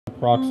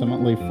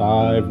approximately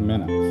 5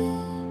 minutes.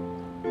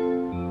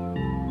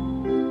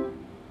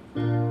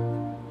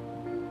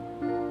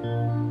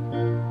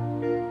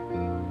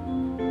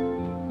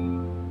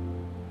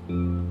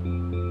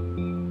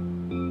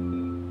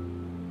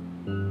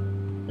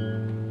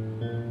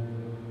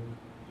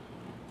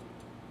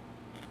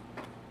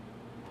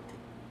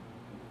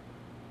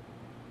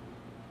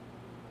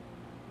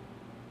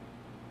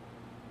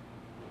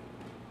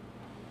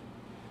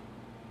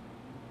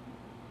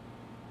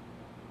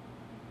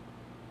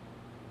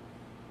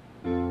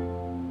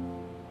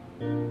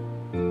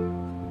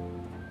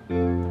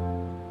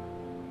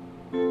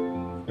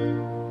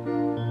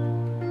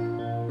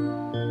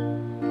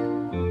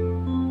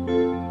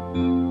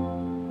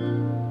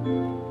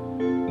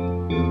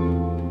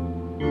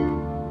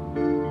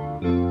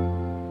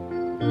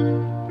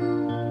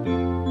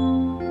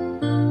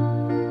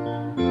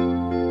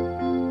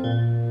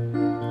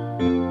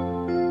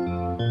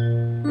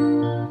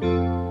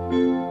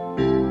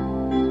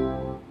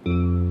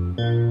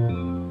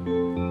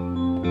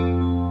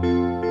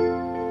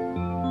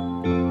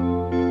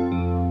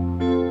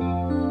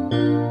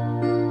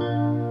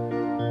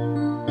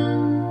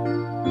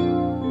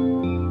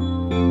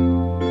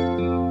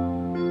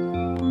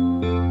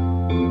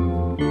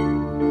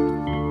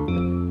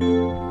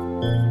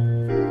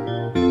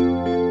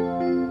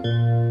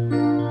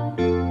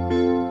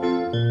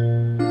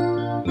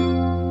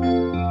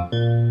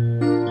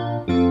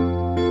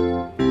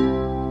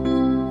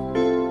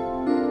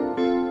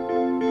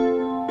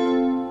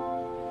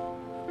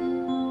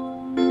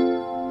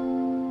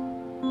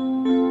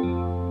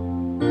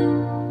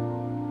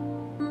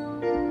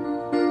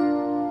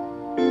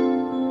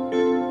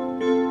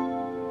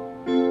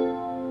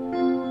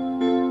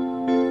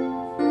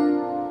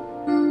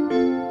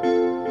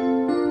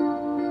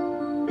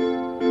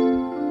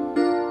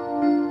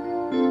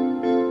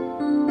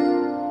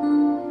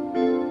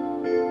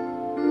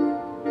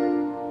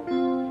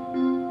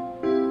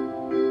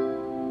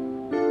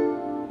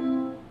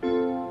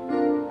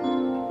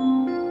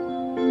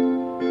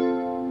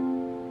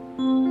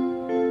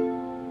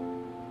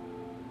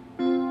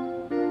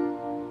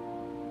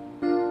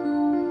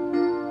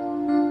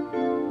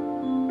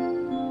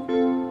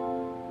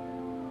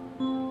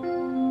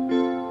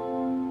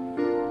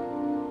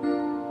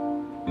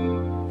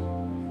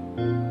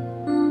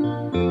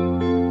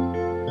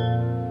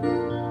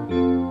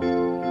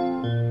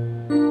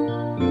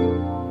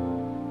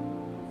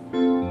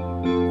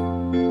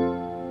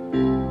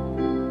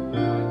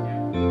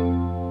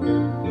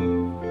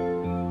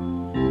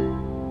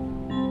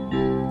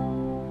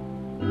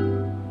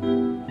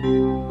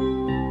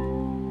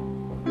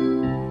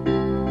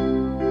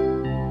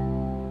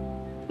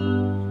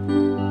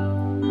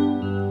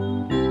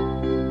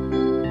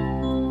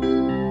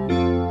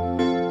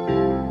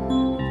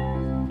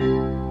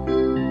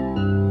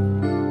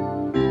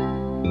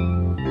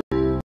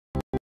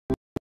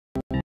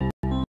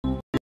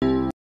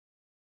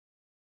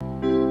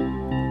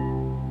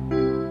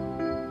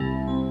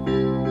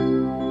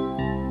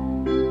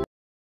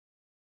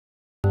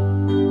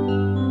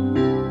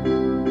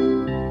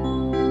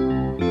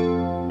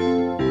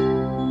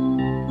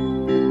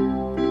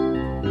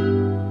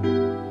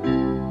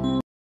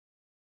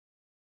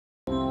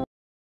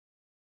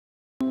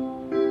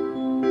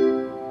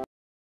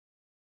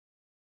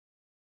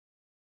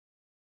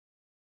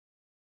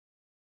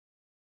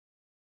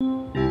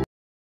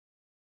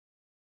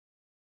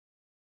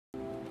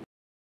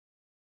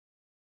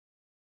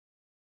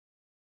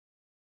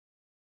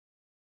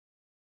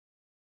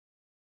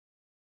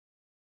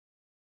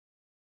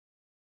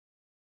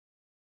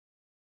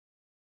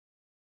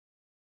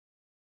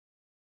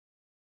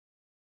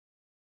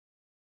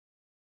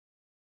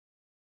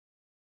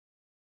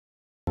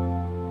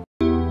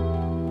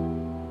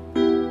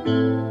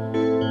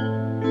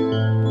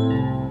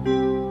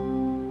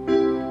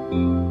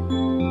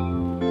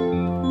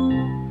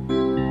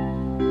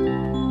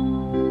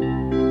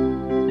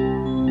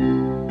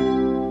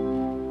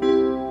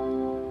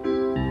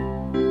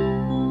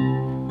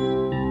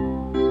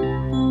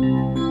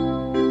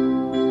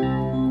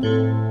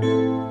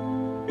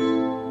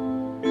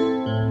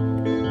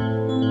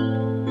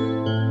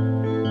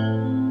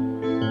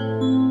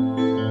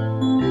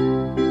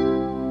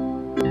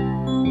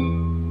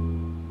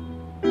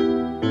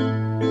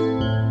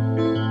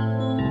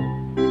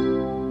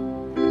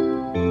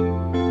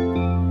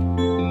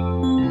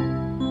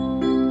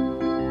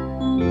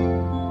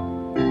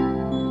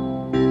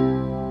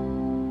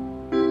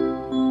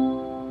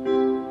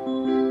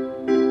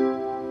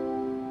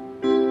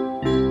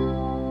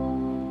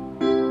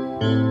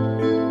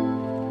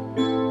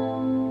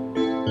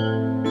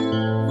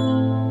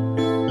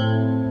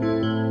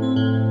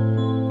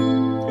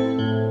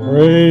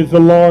 Praise the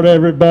Lord,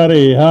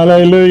 everybody.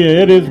 Hallelujah.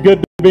 It is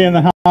good to be in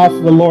the house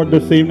of the Lord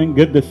this evening.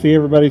 Good to see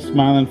everybody's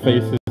smiling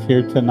faces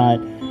here tonight.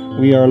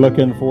 We are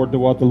looking forward to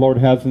what the Lord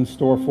has in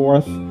store for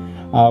us.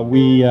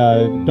 We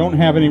don't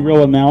have any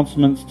real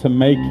announcements to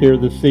make here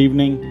this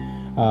evening.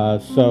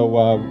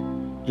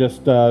 So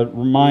just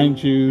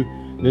remind you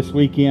this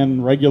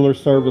weekend, regular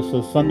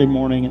services, Sunday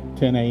morning at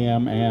 10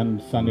 a.m.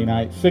 and Sunday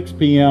night, 6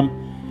 p.m.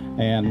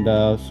 And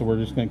so we're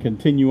just going to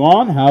continue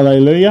on.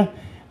 Hallelujah.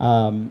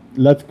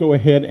 Let's go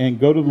ahead and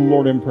go to the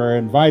Lord in prayer.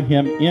 Invite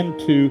Him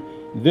into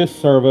this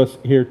service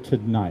here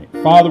tonight.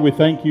 Father, we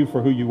thank You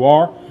for who You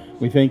are.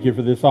 We thank You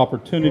for this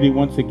opportunity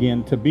once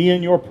again to be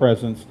in Your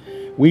presence.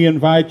 We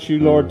invite You,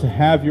 Lord, to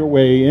have Your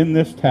way in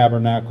this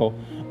tabernacle.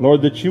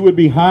 Lord, that You would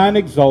be high and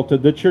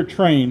exalted, that Your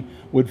train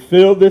would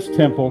fill this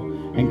temple,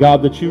 and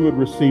God, that You would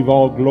receive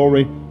all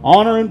glory,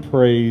 honor, and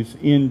praise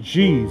in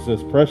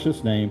Jesus'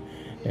 precious name.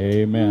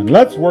 Amen.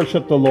 Let's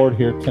worship the Lord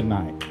here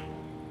tonight.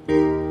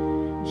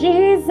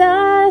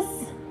 Jesus,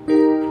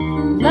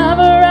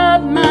 lover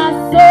of my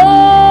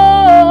soul.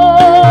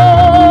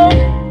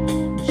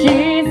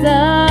 Jesus,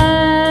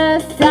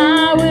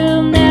 I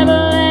will never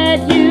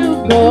let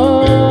You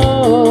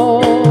go.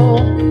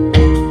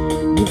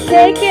 You've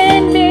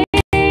taken me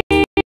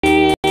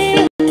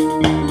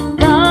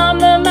from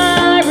the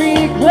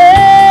miry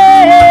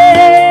clay,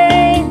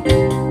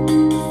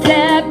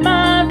 set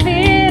my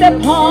feet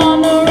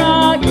upon the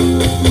rock,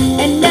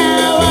 and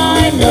now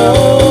I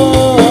know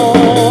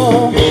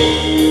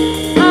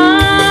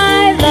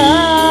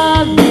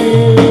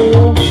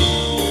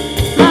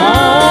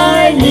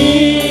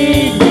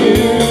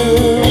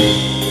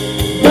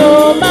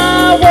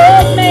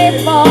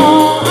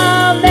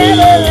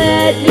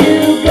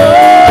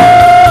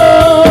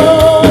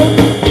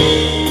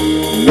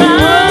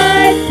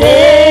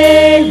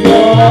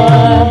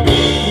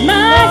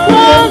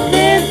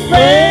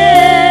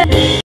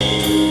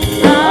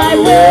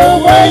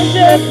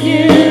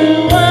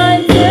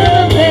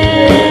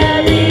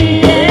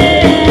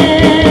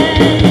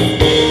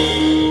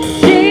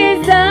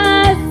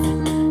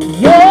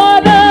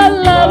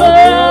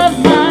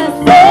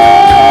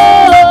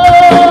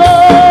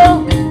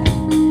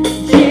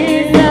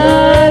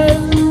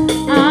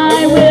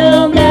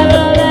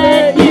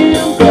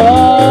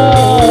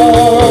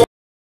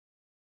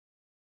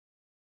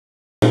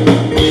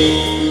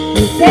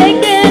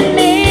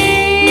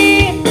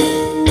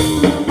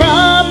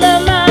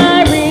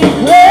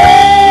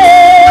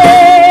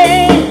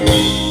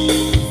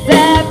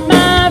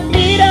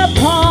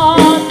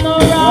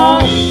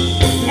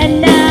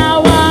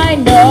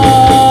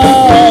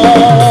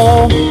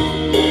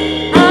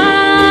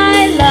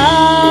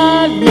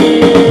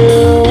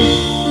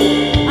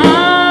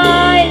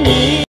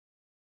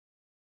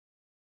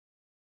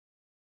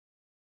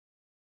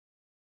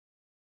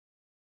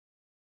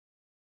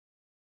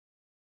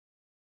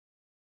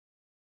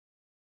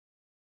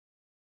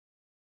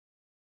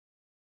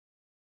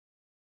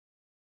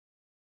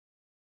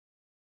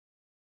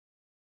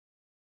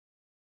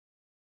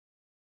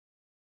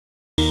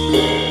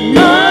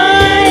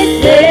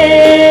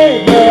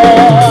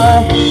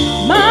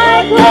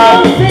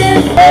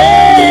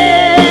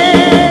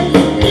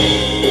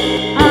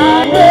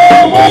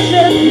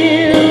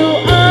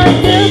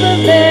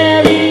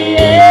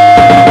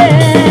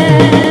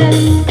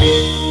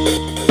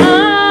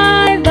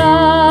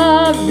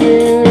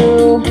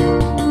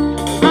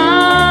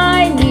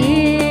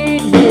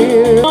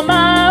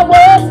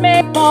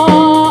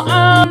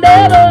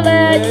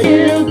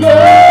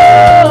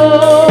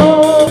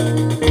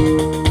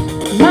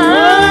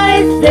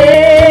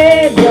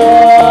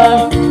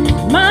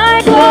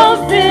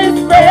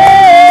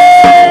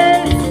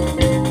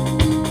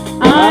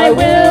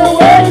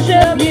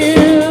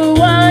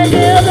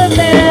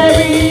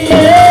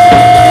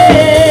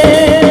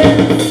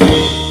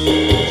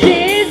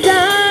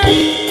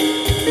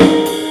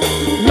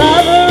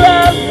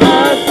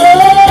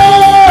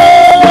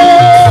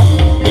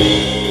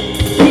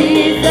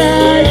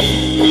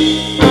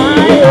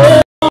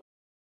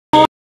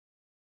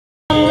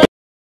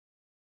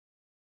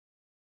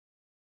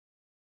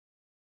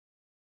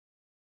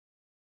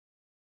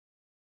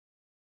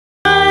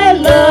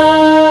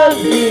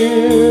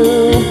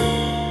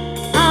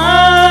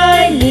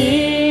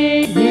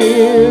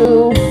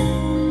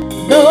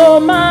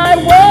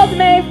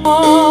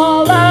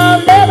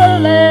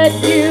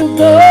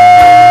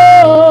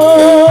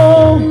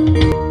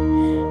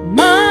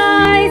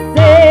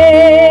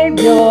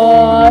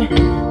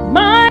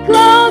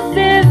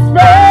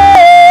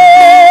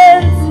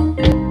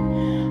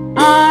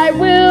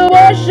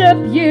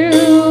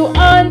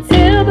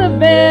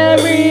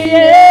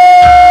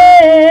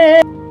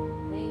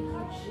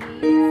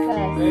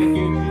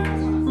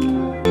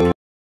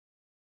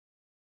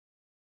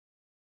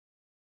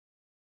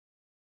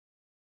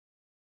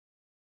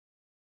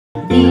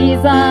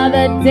These are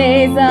the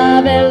days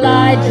of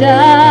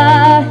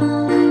Elijah,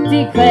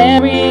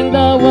 declaring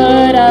the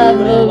word of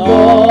the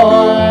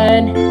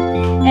Lord.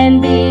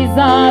 And these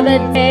are the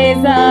days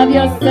of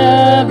your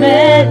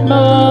servant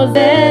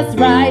Moses,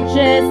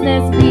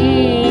 righteousness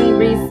being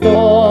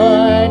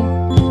restored.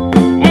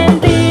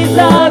 And these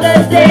are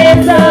the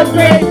days of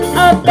great,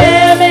 of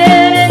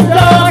famine and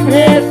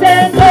darkness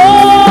and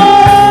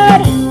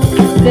Lord,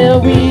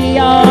 till we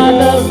are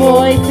the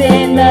voice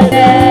in the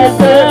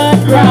desert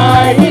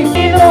crying,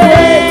 see the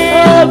way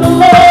of the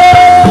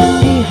Lord.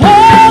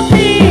 Behold,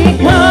 He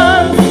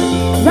comes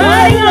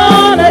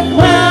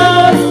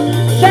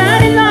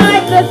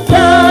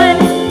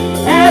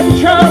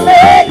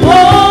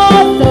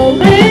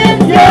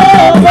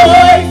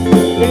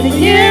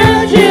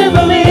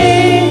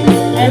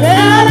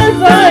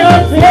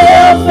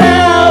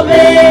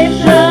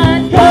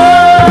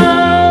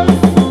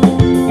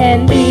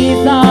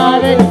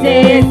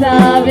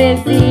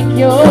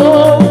you.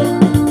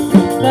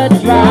 The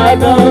dry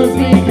bones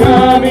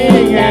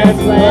becoming as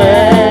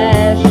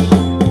flesh.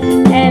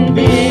 And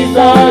these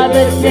are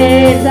the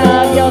days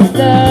of your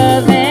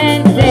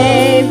servant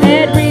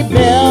David,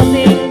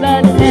 rebuilding the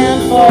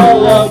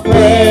temple of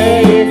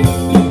praise.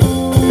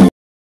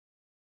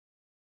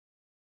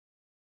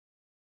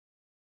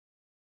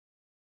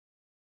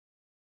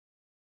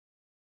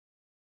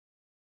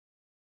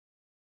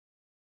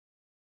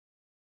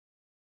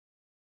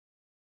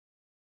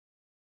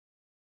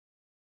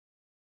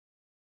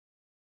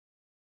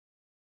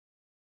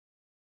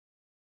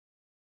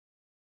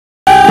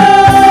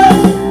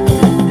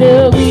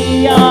 Still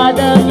we are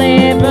the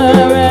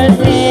laborers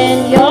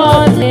in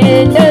your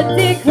vineyard,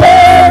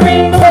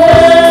 declaring the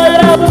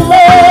word of the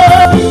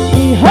Lord.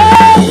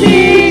 Behold,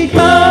 he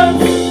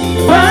comes,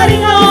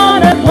 riding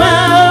on a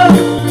cloud,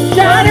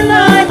 shining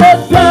like the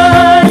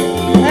sun,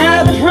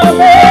 as the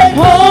trumpet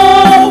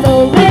calls. So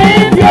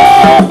lift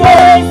your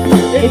voice,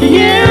 if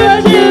you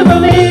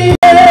jubilee,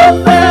 till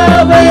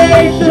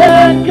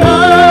salvation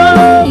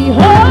comes.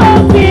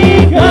 Behold, he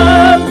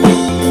comes,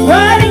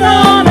 riding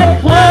on a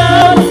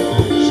cloud,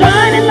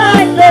 shining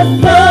like the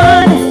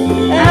sun,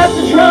 as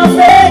the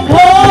trumpet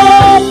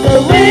calls. So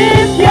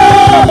lift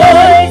your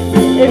voice,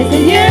 it's the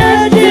year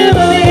of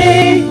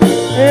Jubilee,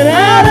 and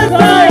out of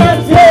Zion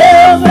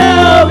till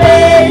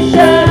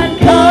salvation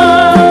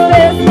comes.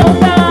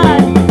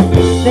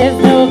 There's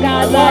no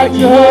God like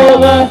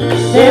Jehovah.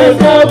 There's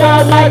no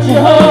God like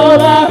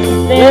Jehovah.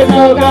 There's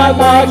no God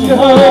like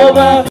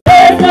Jehovah.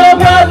 There's no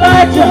God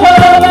like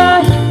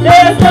Jehovah.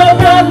 There's no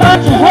God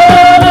like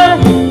Jehovah.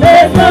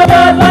 There's no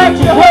God like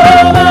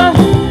Jehovah.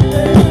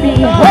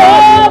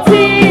 Behold,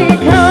 he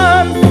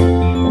comes,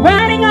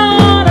 riding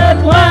on a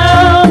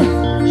cloud,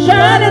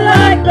 shining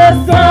like the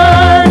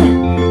sun,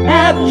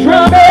 as the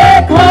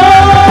trumpet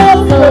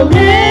calls. So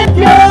lift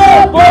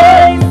your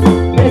voice,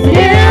 this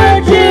year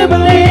of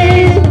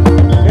Jubilee,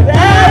 and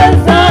out of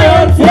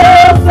Zion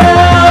till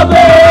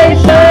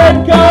salvation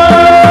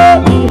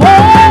comes.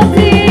 Behold,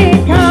 he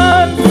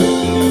comes,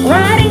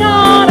 riding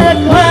on a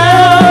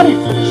cloud,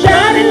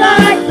 shining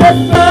like the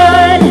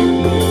sun,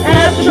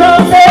 as the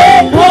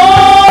trumpet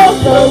calls.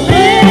 So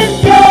lift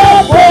your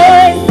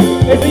voice,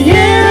 it's the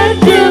year of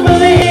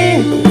Jubilee,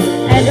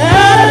 and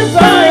out of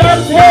Zion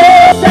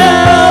till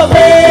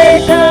salvation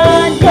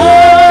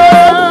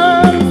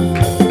comes.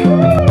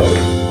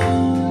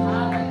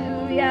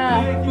 Hallelujah.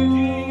 Thank you,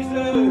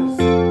 Jesus.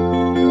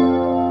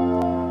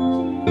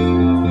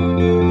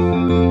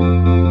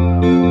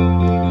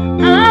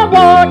 I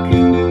walk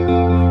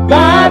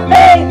by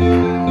faith,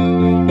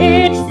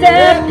 each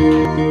step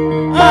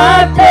by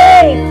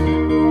faith,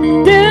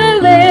 to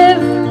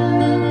live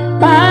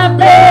by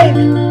faith.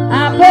 I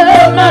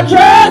put my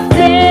trust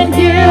in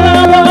you.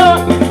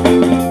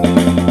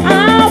 I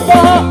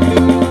walk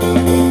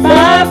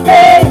by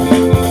faith,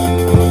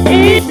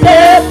 each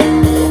step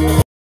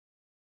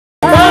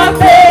by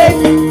faith,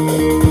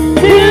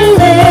 to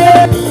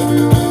live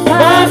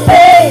by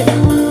faith.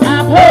 I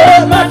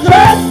put my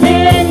trust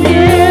in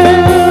you.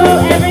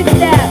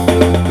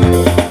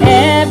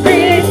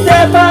 Every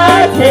step I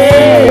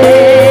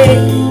take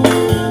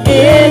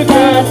is a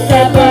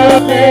step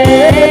of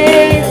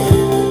faith.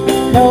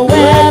 No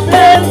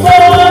weapon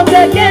formed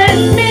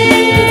against me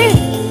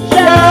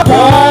shall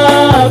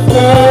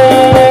prosper.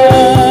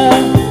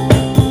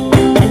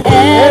 And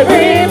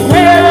every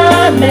prayer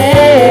I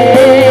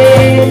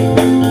make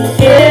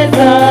is a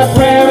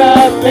prayer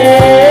of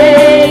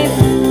faith.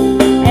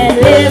 And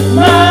if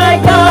my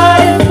God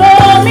is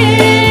for me,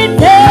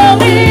 tell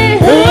me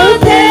who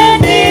can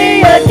be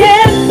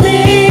against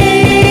me.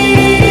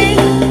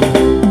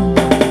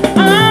 I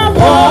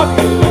walk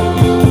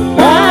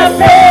by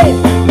faith,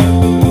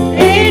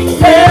 each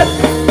step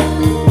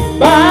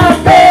by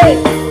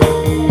faith,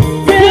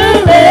 to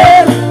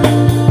live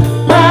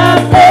by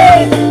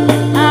faith.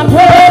 I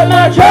put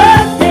my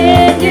trust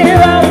in you. I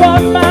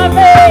walk by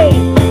faith.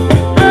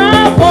 I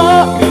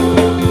walk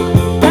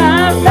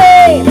by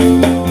faith,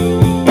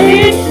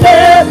 each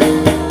step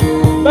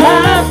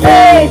by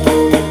faith,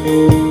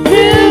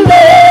 to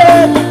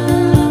live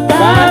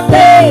by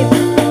faith.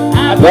 I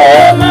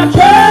put my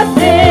trust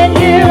in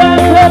you. I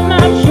put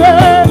my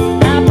trust.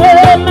 I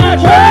put my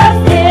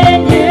trust in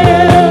you.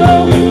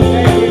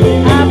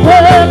 I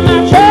put my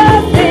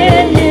trust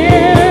in you.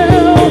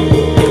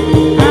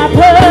 I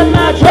put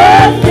my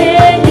trust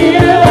in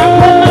you. I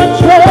put my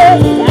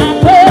trust. I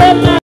put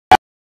my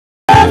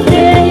trust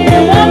in you.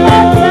 One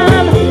more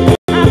time.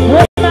 I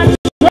put my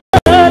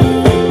trust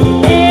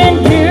in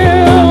you.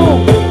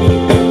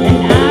 And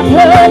I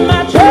put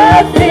my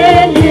trust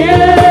in you.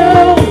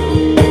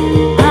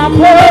 I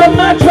put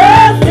my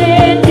trust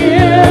in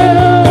you.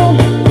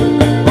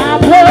 I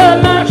put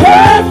my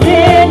trust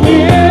in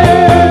you.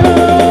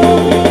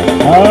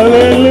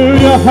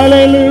 Hallelujah,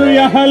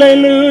 hallelujah,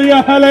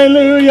 hallelujah,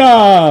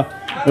 hallelujah.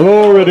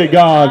 Glory to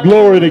God,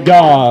 glory to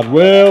God.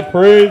 Well,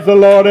 praise the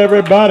Lord,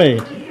 everybody.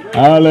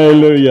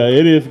 Hallelujah.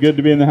 It is good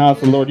to be in the house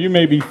of the Lord. You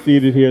may be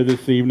seated here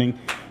this evening.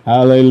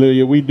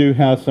 Hallelujah. We do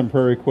have some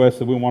prayer requests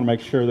that we want to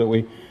make sure that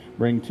we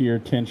bring to your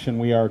attention.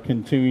 We are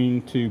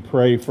continuing to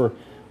pray for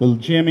little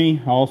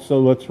Jimmy. Also,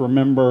 let's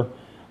remember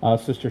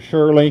Sister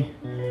Shirley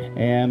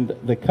and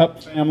the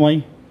Cup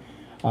family.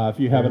 If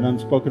you have an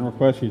unspoken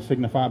request, you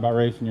signify by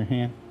raising your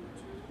hand.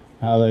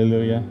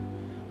 Hallelujah.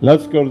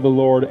 Let's go to the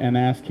Lord and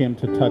ask Him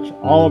to touch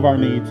all of our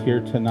needs here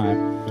tonight.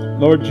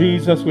 Lord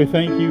Jesus, we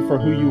thank you for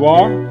who you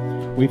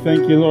are. We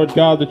thank you, Lord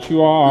God, that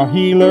you are our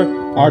healer,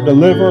 our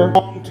deliverer,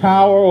 our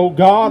tower, oh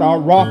God, our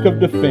rock of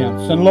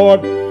defense. And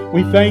Lord,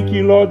 we thank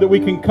you, Lord, that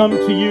we can come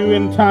to you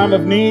in time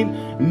of need,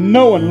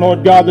 knowing,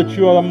 Lord God, that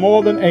you are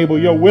more than able.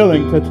 You're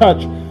willing to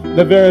touch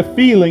the very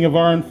feeling of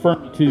our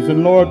infirmities.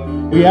 And Lord,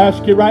 we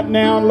ask you right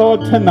now,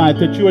 Lord, tonight,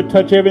 that you would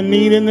touch every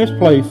need in this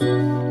place,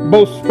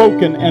 both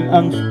spoken and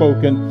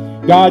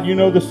unspoken. God, you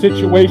know the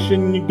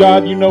situation.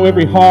 God, you know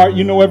every heart.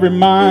 You know every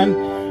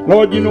mind.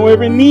 Lord, you know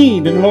every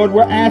need. And Lord,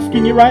 we're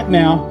asking you right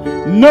now,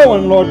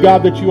 knowing, Lord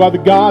God, that you are the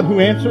God who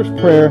answers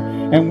prayer,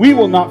 and we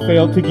will not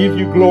fail to give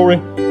you glory,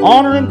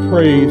 honor, and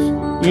praise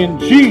in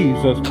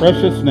Jesus'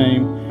 precious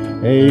name.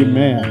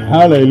 Amen.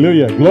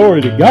 Hallelujah.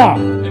 Glory to God.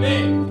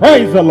 Amen.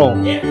 Praise the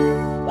Lord. Yes.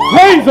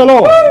 Praise the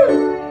Lord.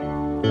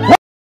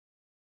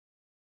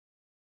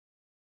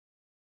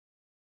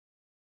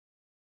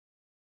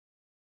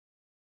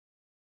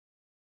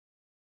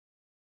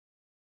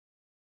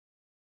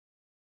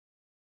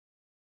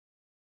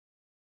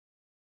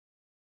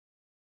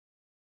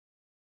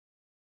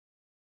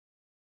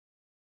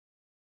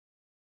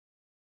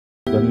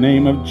 The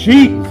name of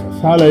Jesus.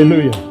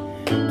 Hallelujah.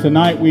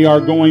 Tonight we are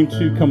going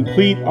to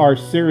complete our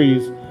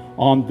series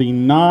on the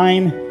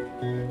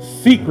 9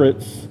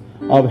 secrets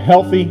of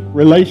healthy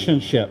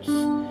relationships.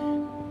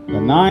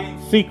 The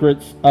 9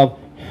 secrets of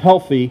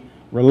healthy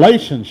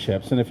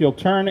relationships. And if you'll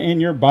turn in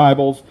your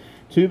Bibles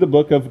to the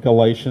book of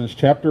Galatians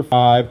chapter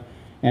 5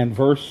 and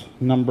verse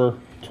number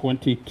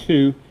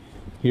 22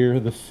 here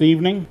this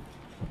evening.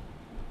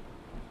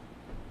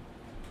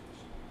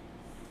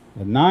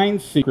 The 9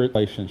 secret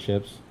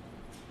relationships.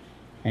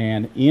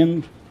 And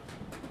in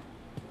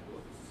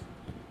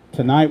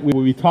tonight we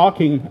will be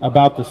talking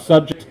about the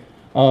subject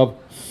of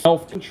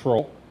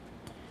self-control.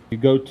 You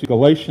go to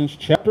Galatians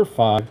chapter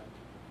 5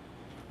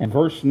 and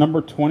verse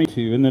number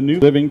 22 in the New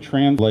Living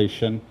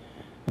Translation.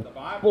 The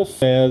Bible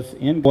says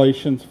in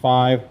Galatians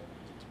 5,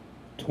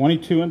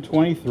 22 and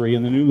 23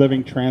 in the New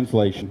Living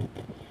Translation,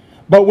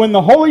 "But when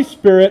the Holy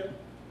Spirit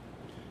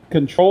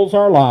controls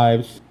our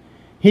lives,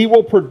 He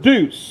will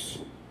produce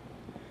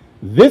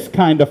this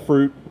kind of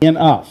fruit in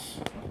us: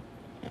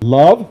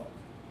 love,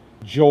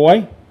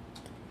 joy,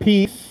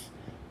 peace,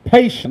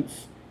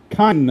 patience,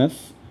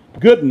 kindness,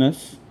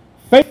 goodness,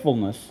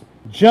 faithfulness,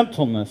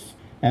 gentleness,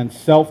 and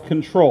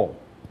self-control.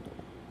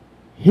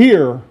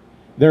 Here,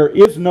 there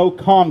is no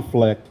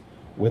conflict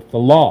with the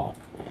law."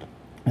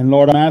 And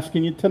Lord, I'm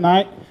asking you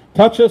tonight,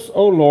 touch us,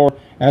 O Lord,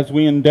 as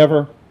we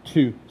endeavor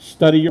to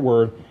study your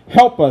word.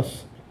 Help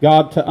us,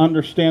 God, to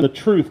understand the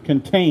truth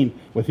contained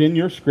within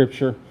your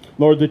scripture.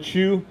 Lord, that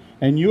you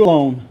and you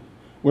alone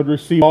would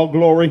receive all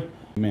glory.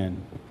 Amen.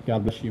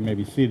 God bless you. You may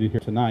be seated here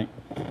tonight.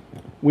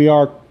 We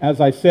are, as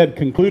I said,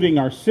 concluding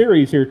our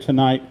series here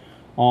tonight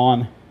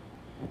on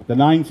the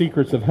 9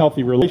 secrets of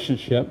healthy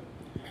relationship.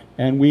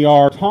 And we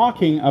are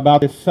talking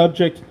about the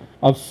subject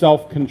of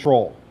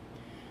self-control.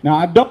 Now,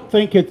 I don't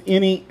think it's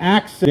any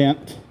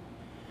accident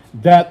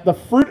that the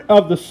fruit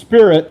of the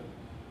Spirit,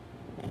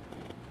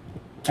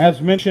 as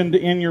mentioned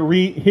in your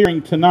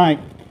hearing tonight,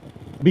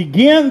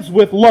 begins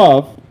with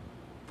love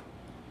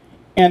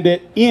and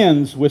it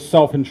ends with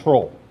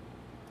self-control.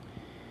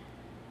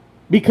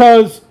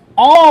 Because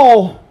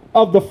all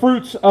of the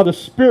fruits of the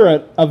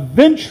Spirit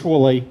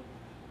eventually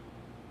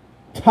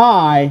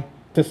tie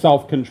to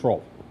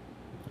self-control.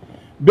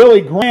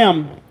 Billy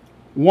Graham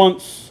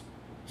once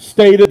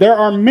stated, "There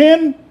are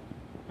men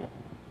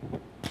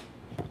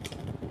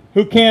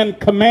who can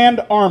command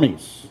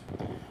armies,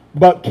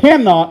 but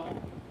cannot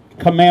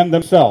command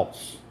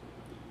themselves.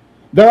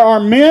 There are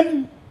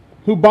men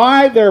who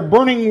by their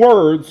burning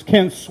words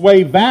can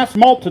sway vast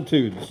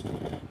multitudes,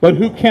 but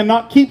who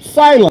cannot keep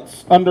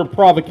silence under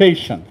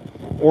provocation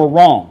or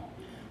wrong.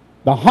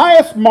 The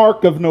highest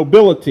mark of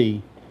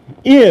nobility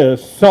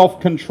is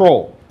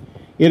self-control.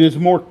 It is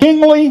more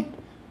kingly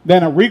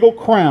than a regal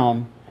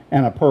crown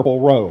and a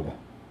purple robe."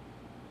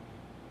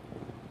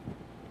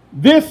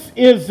 This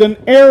is an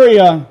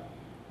area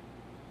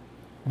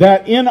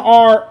that in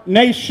our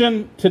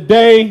nation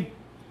today,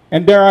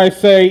 and dare I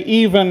say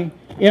even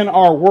in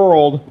our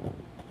world,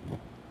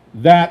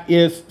 that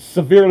is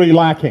severely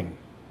lacking.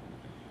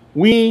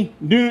 We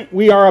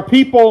are a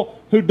people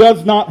who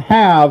does not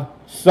have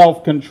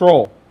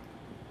self-control.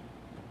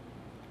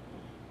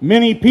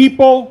 Many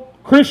people,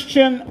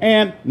 Christian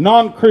and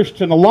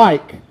non-Christian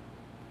alike,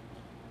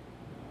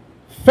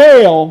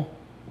 fail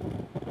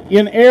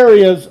in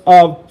areas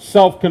of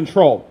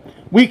self-control.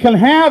 We can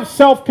have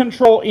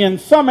self-control in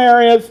some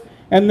areas,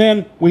 and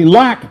then we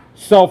lack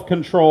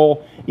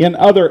self-control in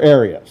other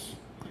areas.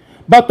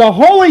 But the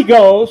Holy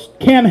Ghost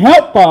can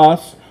help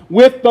us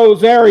with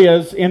those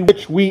areas in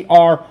which we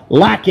are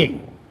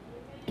lacking.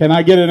 Can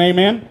I get an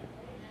amen?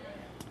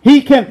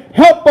 He can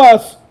help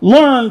us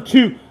learn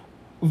to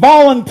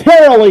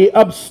voluntarily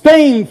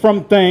abstain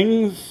from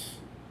things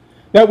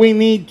that we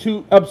need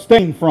to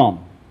abstain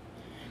from.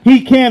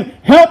 He can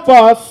help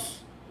us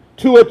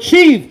to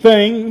achieve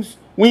things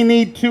we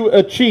need to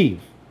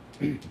achieve.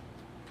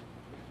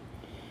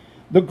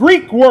 The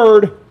Greek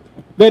word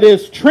that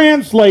is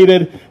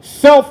translated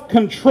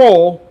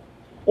self-control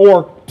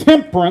or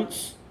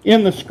temperance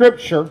in the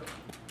Scripture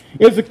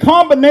is a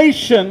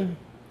combination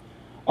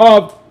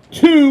of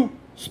two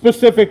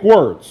specific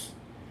words.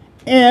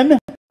 En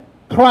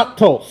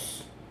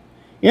kratos.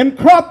 In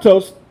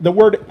kratos, the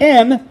word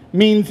en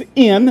means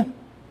in,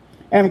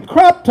 and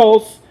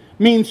kratos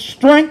means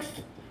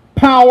strength,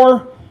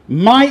 power,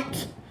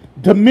 might,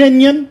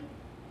 dominion.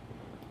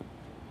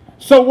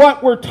 So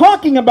what we're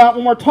talking about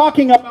when we're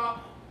talking about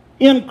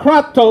in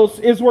kratos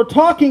is we're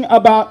talking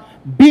about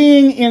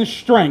being in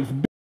strength,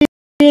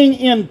 being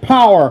in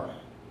power,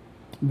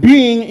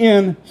 being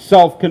in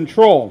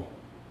self-control.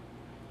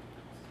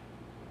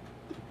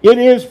 It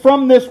is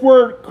from this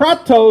word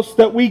kratos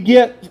that we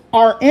get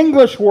our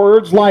English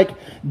words like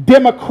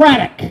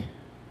democratic,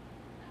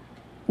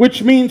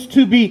 which means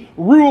to be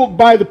ruled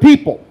by the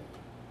people.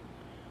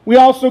 We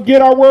also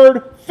get our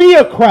word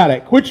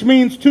theocratic, which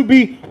means to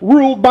be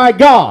ruled by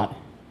God,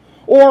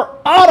 or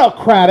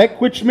autocratic,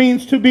 which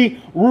means to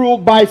be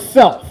ruled by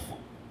self.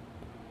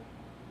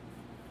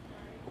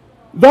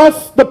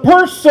 Thus, the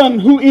person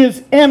who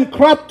is en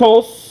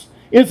kratos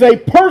is a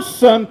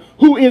person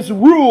who is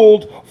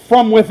ruled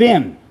from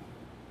within,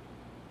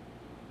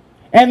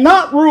 and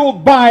not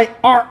ruled by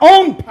our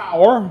own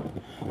power,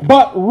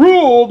 but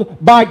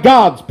ruled by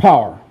God's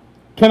power.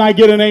 Can I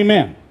get an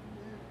amen?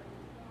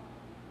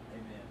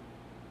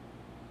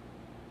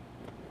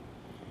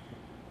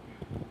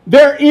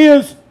 There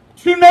is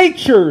two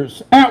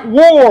natures at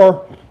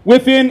war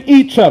within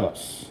each of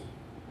us.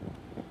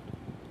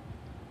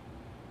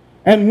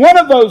 And one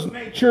of those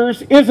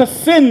natures is a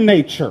sin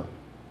nature.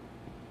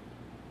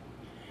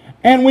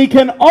 And we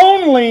can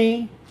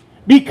only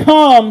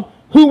become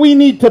who we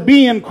need to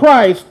be in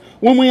Christ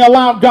when we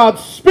allow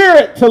God's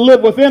Spirit to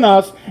live within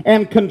us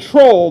and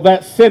control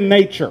that sin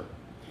nature.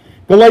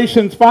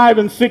 Galatians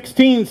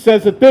 5:16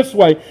 says it this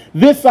way,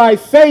 "This I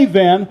say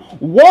then,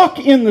 walk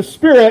in the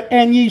Spirit,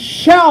 and ye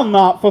shall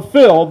not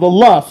fulfill the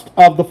lust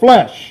of the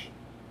flesh."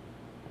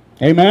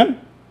 Amen?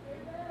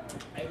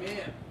 Amen.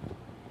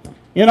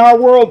 In our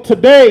world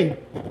today,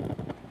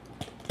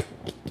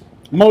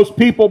 most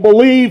people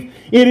believe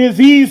it is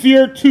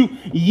easier to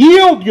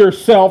yield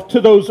yourself to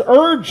those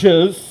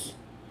urges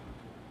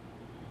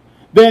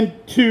than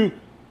to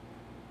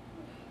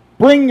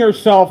bring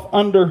yourself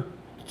under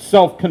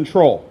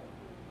self-control.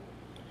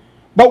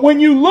 But when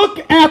you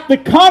look at the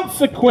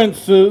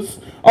consequences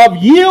of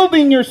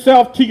yielding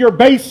yourself to your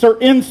baser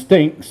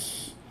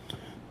instincts,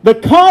 the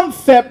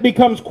concept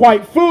becomes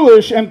quite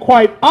foolish and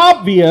quite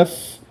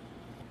obvious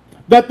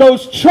that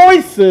those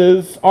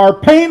choices are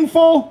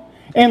painful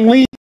and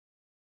lead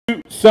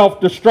to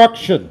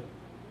self-destruction.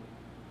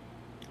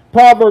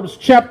 Proverbs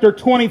chapter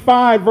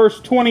 25, verse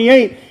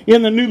 28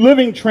 in the New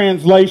Living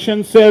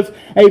Translation says,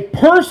 "A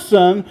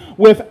person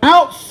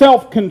without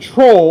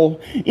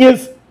self-control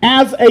is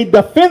as a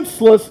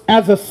defenseless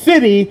as a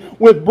city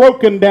with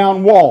broken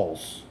down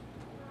walls."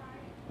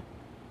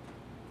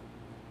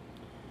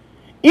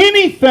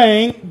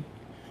 Anything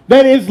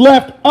that is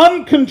left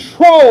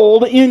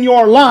uncontrolled in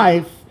your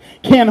life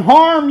can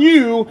harm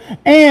you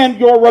and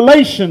your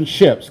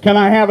relationships. Can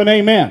I have an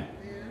amen?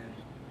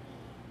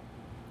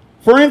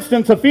 For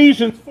instance,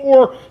 Ephesians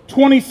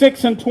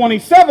 4:26 and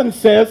 27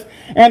 says,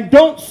 "And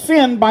don't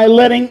sin by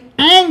letting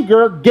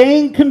anger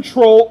gain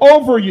control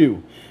over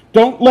you.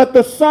 Don't let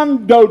the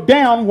sun go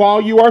down while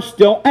you are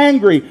still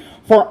angry,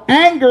 for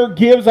anger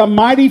gives a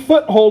mighty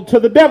foothold to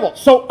the devil."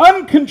 So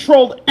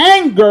uncontrolled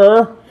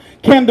anger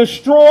can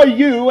destroy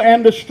you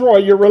and destroy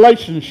your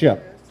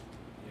relationship.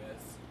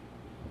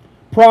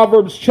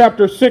 Proverbs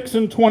chapter 6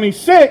 and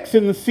 26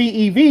 in the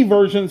CEV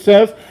version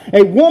says,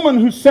 "A woman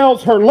who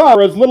sells her love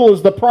for as little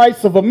as the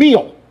price of a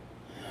meal,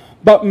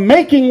 but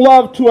making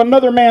love to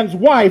another man's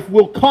wife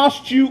will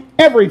cost you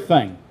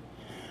everything.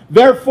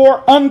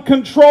 Therefore,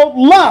 uncontrolled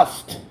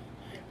lust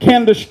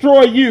can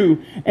destroy you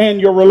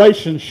and your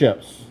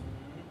relationships."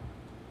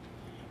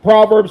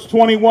 Proverbs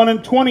 21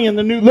 and 20 in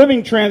the New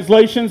Living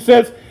Translation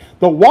says,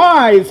 "The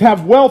wise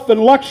have wealth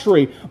and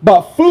luxury,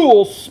 but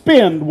fools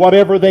spend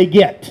whatever they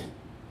get."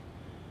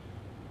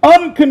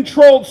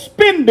 Uncontrolled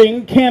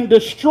spending can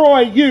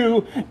destroy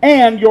you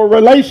and your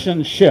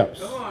relationships.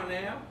 Come on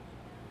now.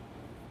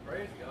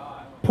 Praise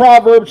God.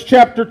 Proverbs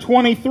chapter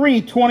 23,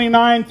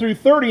 29 through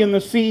 30 in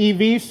the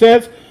CEV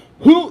says,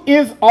 "Who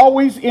is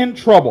always in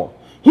trouble?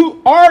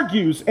 Who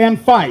argues and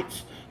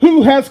fights?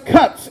 Who has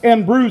cuts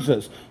and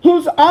bruises?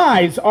 Whose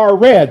eyes are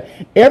red?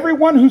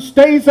 Everyone who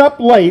stays up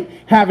late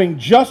having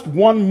just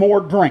one more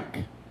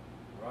drink."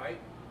 Right.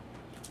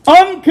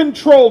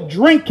 Uncontrolled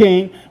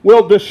drinking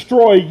will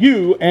destroy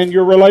you and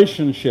your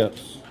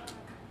relationships.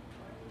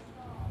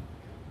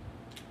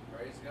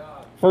 Praise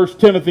God. 1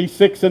 Timothy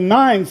 6 and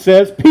 9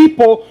 says,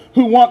 "People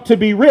who want to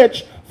be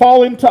rich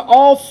fall into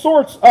all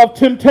sorts of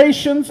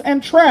temptations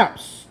and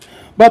traps,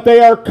 but they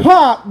are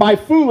caught by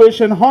foolish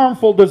and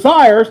harmful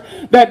desires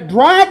that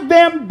drag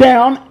them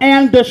down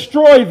and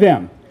destroy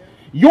them.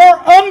 Your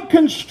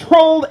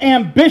uncontrolled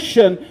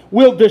ambition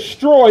will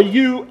destroy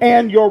you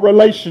and your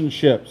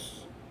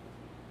relationships.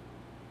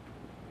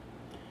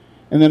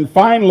 And then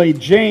finally,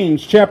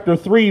 James chapter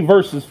 3,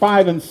 verses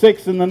 5 and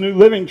 6 in the New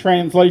Living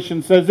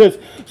Translation says this,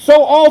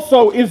 So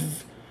also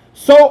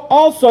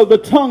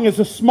the tongue is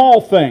a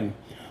small thing,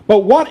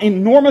 but what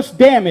enormous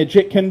damage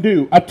it can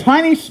do. A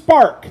tiny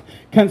spark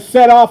can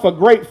set off a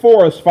great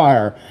forest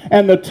fire,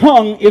 and the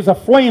tongue is a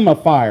flame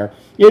of fire.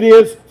 It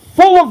is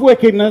full of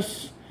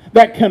wickedness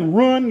that can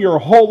ruin your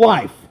whole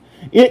life.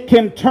 It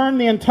can turn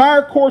the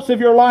entire course of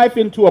your life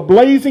into a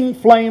blazing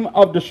flame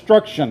of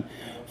destruction,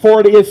 for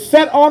it is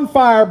set on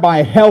fire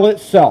by hell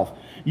itself.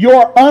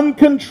 Your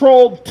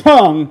uncontrolled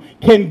tongue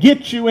can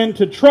get you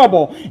into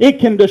trouble. It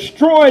can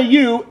destroy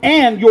you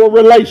and your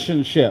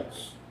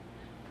relationships.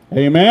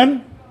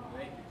 Amen?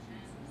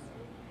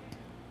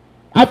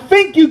 I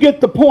think you get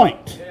the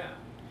point.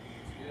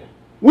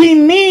 We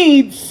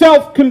need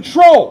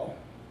self-control.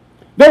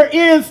 There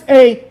is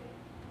a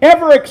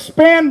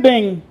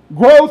ever-expanding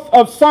growth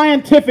of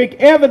scientific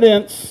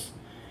evidence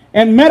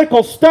and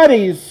medical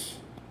studies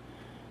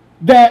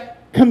that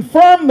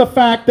confirm the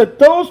fact that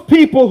those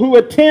people who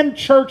attend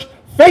church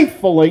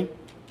faithfully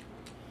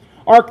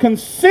are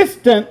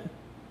consistent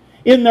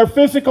in their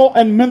physical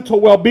and mental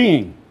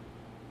well-being.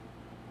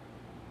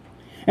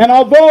 And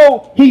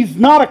although he's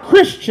not a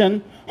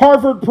Christian,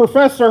 Harvard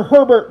professor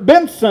Herbert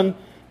Benson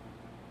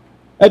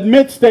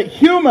admits that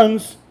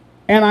humans,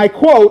 and I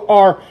quote,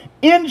 are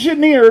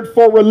engineered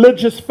for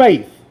religious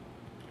faith,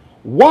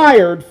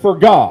 wired for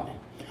God.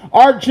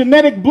 Our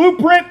genetic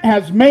blueprint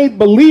has made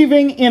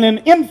believing in an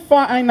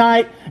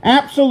infinite,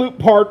 absolute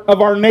part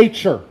of our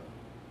nature.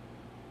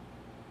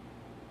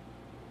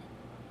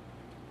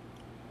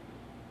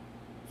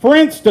 For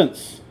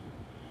instance,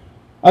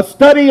 a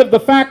study of the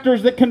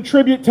factors that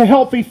contribute to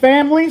healthy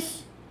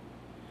families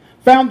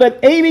found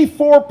that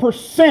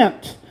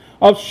 84%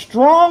 of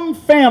strong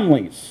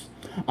families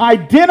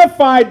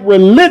identified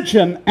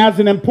religion as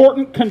an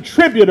important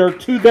contributor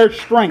to their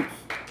strength.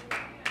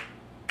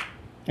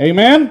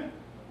 Amen?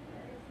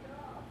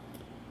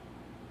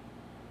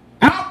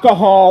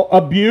 Alcohol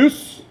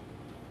abuse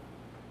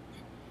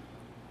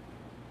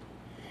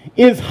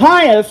is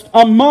highest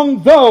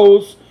among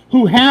those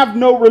who have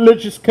no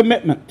religious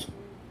commitment.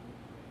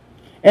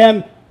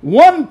 And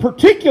one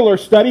particular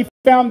study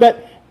found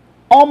that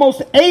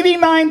almost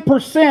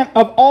 89%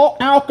 of all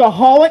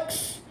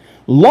alcoholics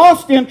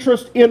lost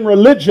interest in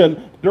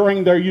religion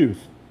during their youth.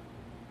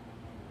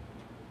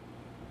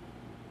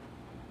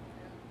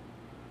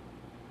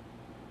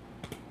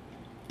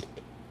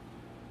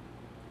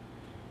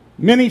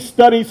 Many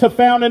studies have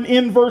found an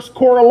inverse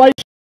correlation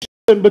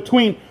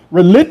between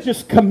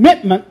religious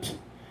commitment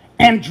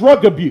and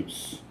drug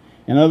abuse.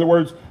 In other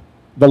words,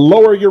 the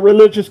lower your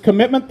religious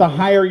commitment, the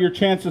higher your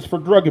chances for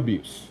drug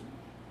abuse.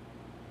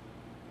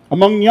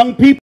 Among young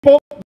people,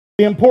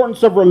 the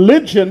importance of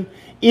religion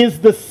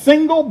is the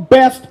single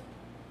best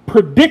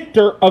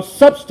predictor of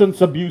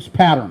substance abuse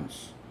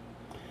patterns.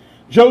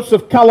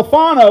 Joseph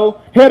Califano,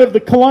 head of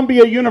the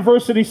Columbia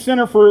University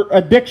Center for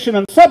Addiction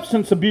and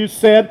Substance Abuse,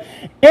 said,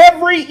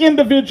 "Every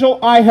individual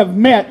I have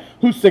met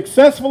who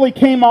successfully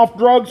came off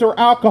drugs or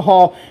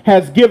alcohol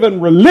has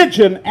given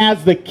religion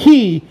as the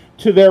key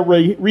to their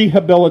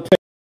rehabilitation."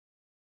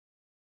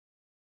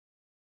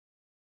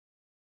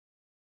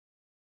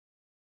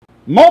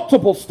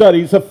 Multiple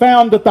studies have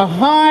found that the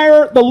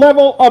higher the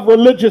level of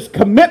religious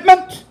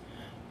commitment,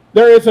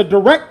 there is a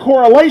direct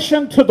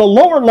correlation to the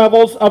lower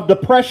levels of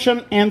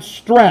depression and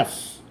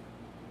stress.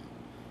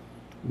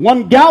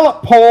 One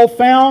Gallup poll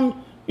found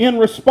in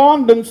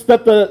respondents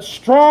that the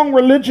strong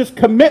religious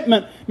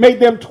commitment made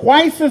them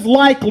twice as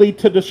likely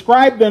to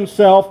describe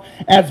themselves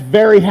as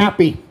very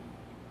happy.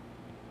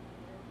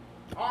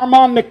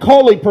 Armand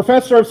Nicoli,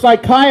 professor of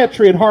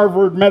psychiatry at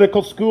Harvard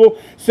Medical School,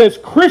 says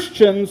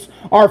Christians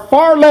are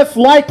far less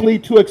likely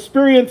to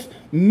experience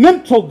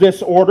mental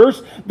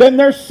disorders than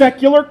their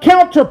secular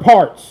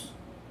counterparts.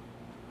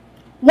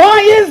 Why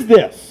is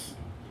this?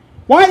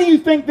 Why do you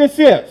think this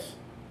is?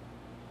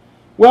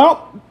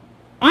 Well,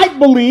 I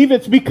believe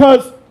it's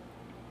because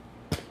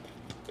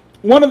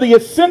one of the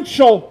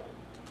essential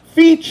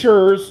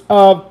features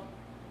of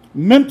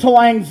mental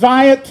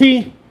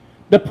anxiety,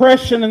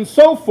 depression, and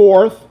so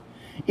forth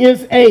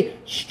is a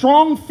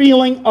strong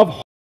feeling of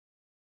hope.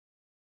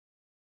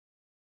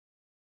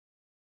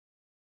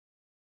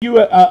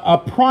 A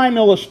prime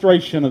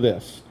illustration of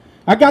this.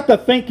 I got to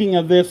thinking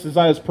of this as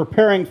I was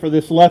preparing for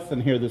this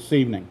lesson here this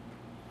evening.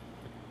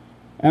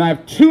 And I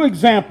have two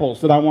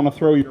examples that I want to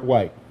throw your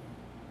way.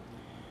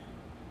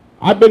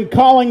 I've been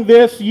calling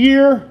this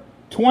year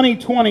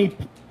 2020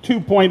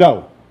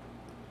 2.0.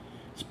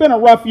 It's been a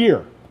rough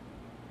year.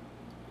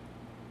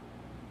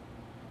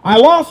 I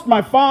lost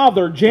my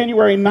father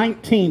January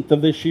 19th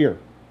of this year.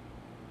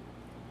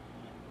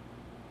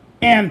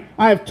 And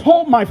I have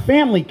told my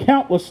family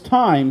countless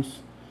times,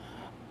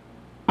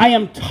 I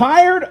am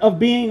tired of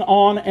being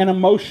on an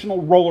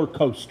emotional roller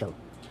coaster.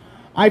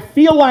 I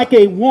feel like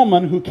a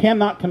woman who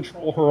cannot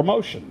control her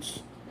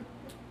emotions.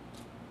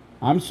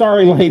 I'm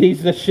sorry,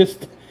 ladies, that's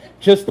just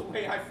the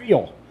way I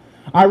feel.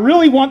 I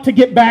really want to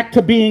get back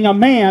to being a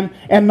man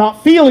and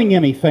not feeling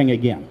anything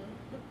again.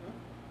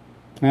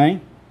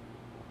 Okay?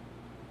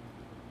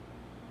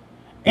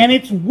 And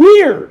it's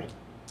weird,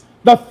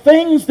 the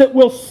things that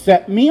will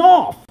set me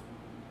off.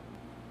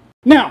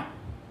 Now,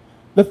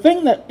 the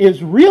thing that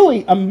is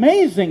really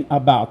amazing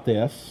about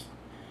this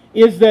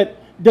is that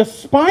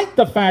despite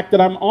the fact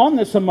that I'm on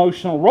this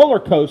emotional roller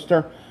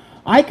coaster,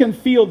 I can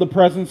feel the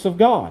presence of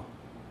God.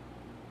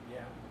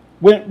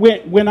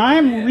 When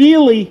I'm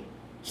really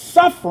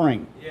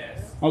suffering,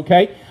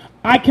 okay,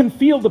 I can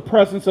feel the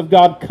presence of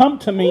God come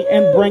to me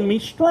and bring me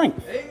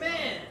strength.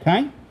 Amen.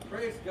 Okay?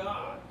 Praise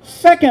God.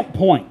 Second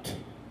point.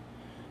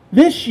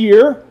 This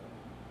year,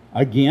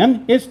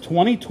 again, is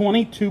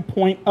 2020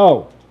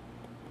 2.0.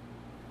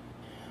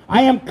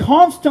 I am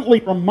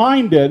constantly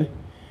reminded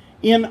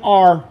in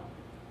our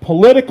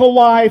political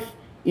life,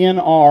 in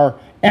our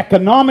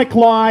economic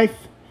life,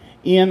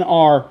 in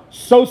our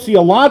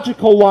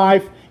sociological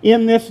life,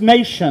 in this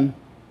nation.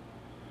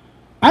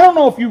 I don't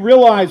know if you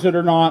realize it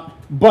or not,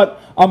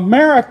 but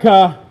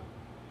America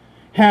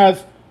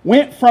has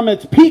went from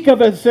its peak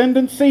of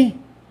ascendancy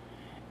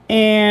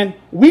and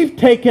we've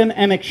taken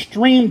an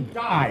extreme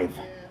dive.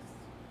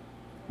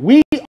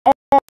 We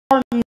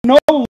are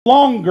no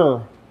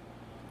longer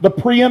the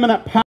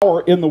preeminent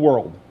power in the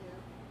world.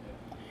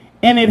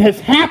 And it has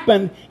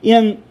happened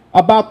in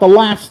about the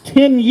last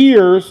 10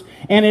 years,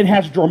 and it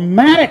has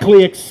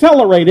dramatically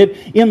accelerated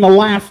in the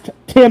last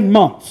 10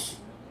 months.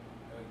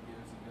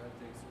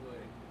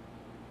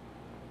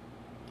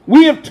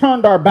 We have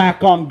turned our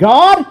back on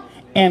God,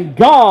 and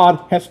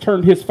God has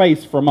turned His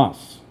face from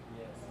us.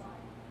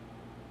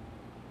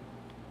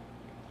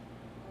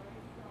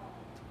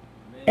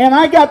 And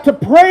I got to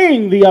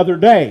praying the other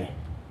day,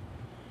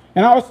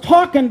 and I was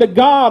talking to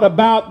God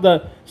about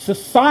the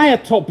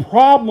societal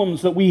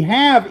problems that we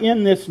have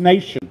in this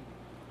nation.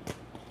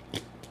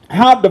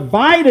 How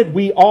divided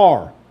we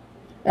are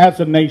as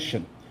a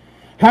nation.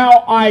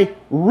 How I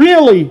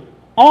really,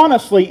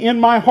 honestly, in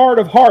my heart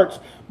of hearts,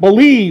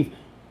 believe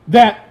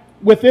that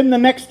within the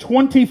next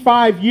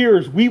 25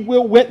 years, we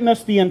will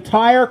witness the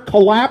entire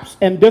collapse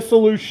and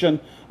dissolution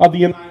of the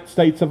United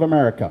States of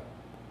America.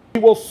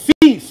 We will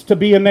cease to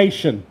be a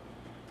nation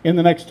in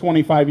the next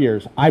 25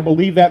 years. I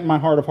believe that in my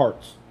heart of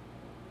hearts.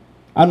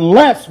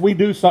 Unless we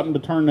do something to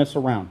turn this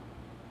around.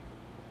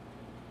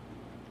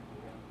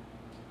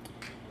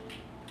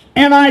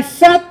 And I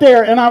sat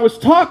there and I was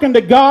talking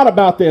to God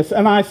about this,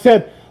 and I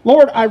said,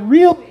 Lord, I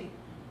really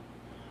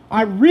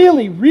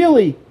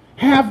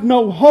have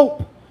no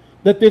hope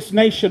that this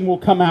nation will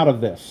come out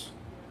of this.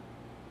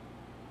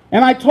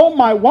 And I told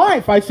my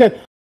wife, I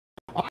said,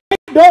 I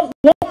don't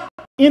want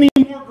any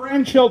more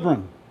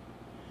grandchildren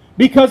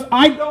because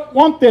I don't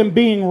want them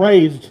being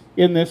raised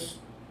in this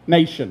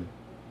nation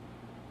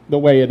the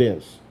way it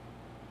is.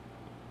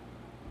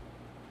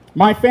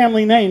 My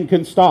family name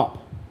can stop.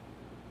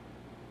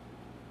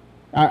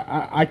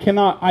 I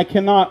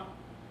cannot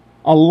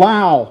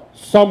allow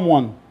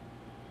someone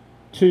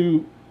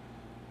to,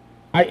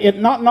 not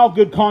in all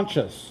good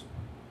conscience,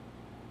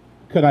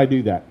 could I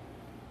do that.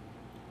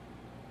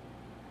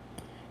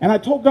 And I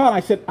told God,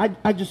 I said,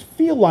 I just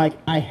feel like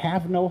I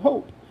have no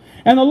hope.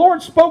 And the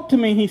Lord spoke to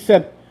me, He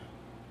said,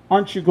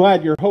 aren't you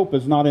glad your hope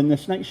is not in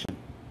this nation?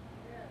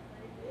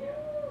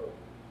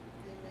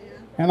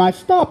 And I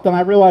stopped and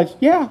I realized,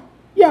 yeah,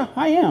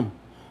 I am.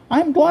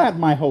 I'm glad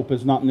my hope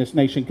is not in this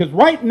nation. Because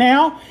right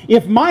now,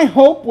 if my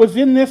hope was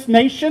in this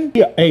nation,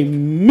 a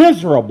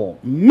miserable,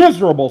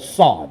 miserable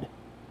sod.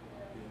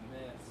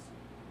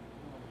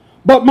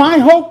 But my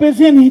hope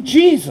is in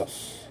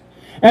Jesus.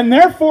 And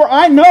therefore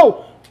I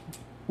know,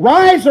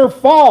 rise or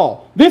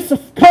fall, this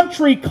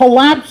country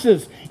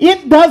collapses.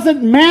 It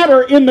doesn't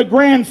matter in the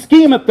grand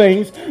scheme of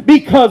things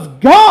because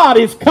God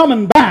is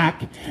coming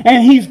back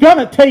and He's going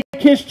to take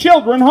His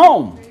children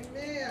home.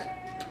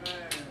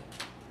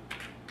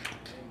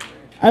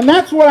 And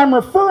that's what I'm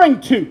referring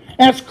to.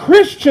 As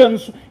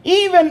Christians,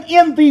 even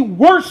in the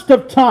worst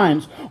of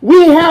times,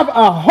 we have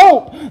a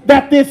hope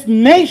that this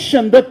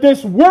nation, that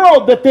this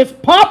world, that this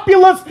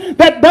populace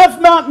that does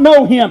not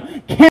know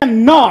Him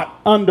cannot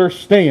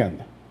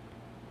understand.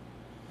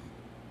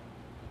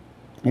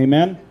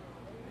 Amen?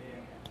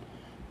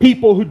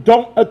 People who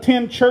don't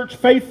attend church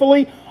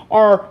faithfully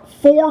are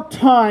 4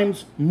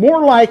 times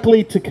more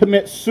likely to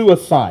commit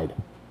suicide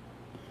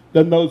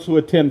than those who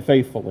attend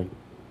faithfully.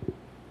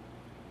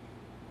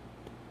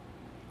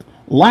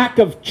 Lack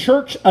of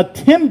church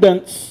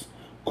attendance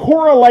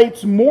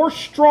correlates more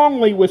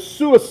strongly with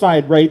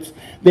suicide rates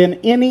than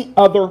any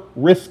other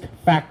risk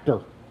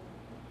factor.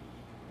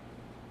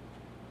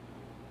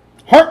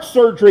 Heart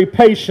surgery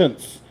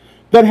patients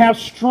that have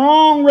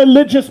strong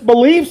religious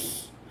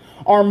beliefs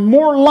are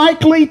more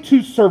likely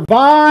to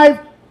survive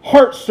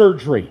heart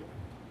surgery.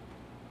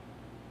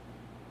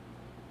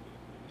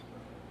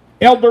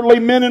 Elderly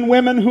men and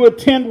women who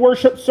attend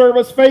worship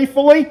service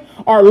faithfully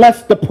are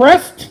less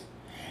depressed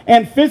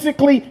and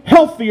physically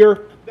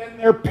healthier than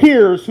their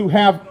peers who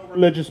have no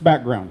religious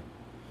background.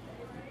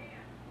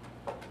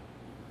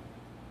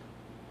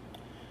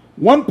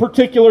 One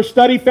particular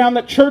study found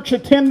that church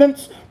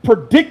attendance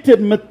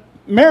predicted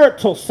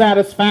marital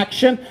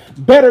satisfaction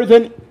better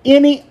than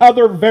any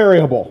other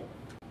variable.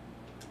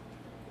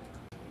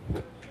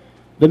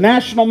 The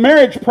National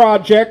Marriage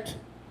Project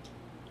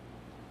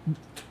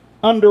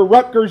under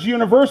Rutgers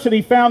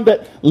University found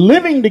that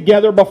living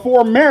together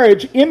before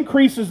marriage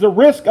increases the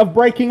risk of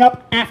breaking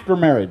up after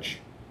marriage.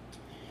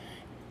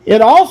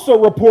 It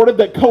also reported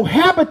that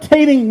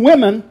cohabitating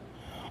women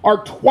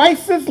are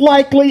twice as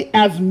likely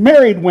as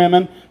married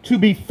women to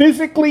be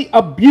physically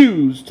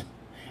abused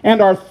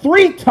and are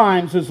 3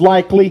 times as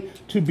likely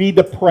to be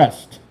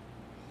depressed.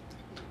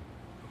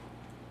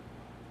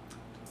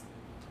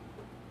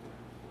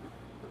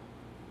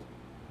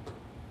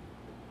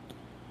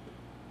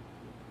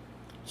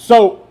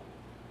 So,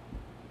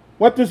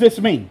 what does this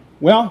mean?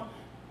 Well,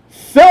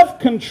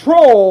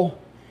 self-control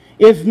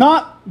is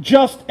not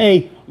just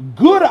a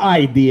good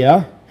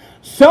idea.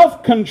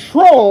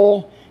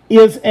 Self-control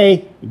is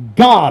a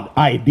God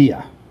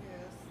idea.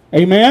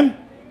 Yes. Amen? Amen.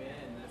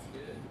 That's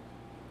good.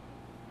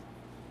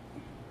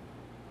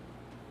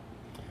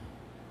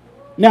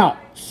 Now,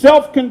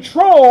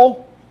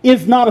 self-control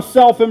is not a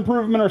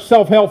self-improvement or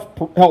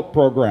self-help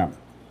program.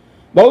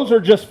 Those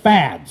are just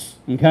fads,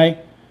 okay?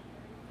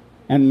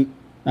 And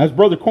as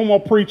Brother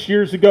Cuomo preached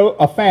years ago,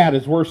 a fad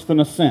is worse than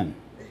a sin.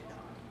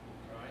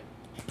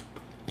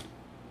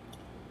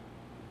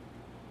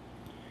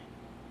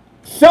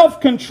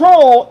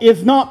 Self-control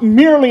is not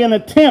merely an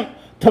attempt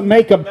to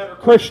make a better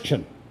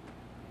Christian,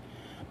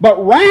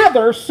 but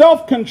rather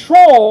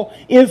self-control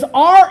is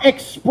our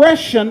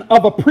expression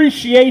of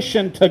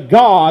appreciation to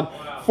God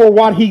for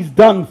what He's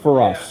done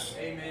for us.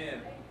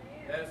 Amen.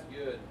 That's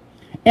good.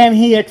 And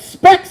He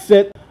expects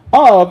it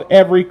of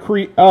every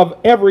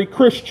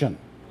Christian.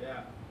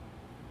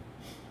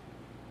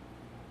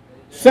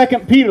 2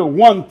 Peter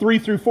 1, 3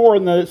 through 4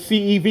 in the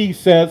CEV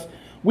says,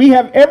 "We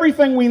have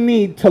everything we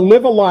need to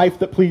live a life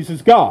that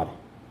pleases God.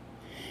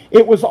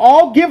 It was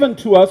all given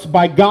to us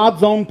by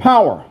God's own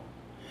power.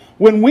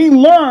 When we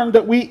learned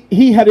that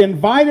He had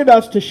invited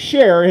us to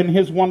share in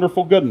His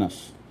wonderful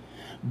goodness,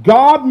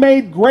 God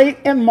made great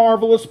and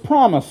marvelous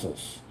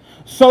promises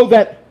so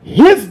that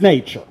His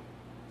nature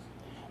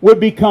would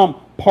become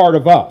part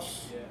of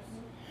us.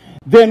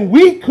 Then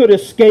we could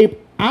escape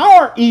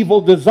our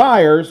evil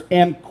desires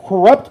and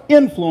corrupt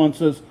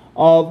influences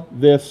of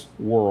this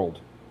world."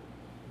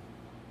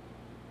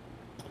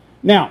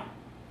 Now,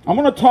 I'm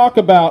going to talk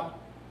about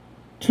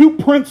 2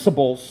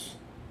 principles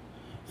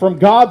from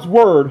God's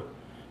Word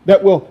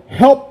that will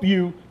help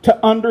you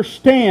to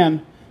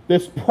understand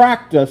this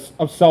practice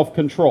of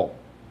self-control.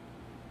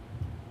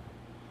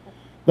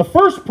 The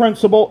first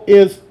principle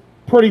is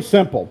pretty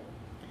simple.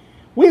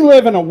 We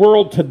live in a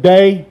world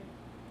today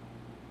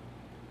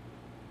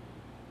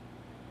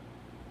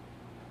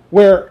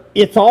where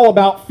it's all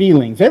about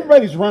feelings.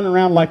 Everybody's running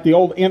around like the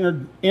old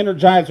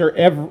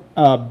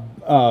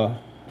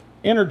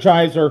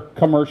Energizer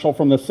commercial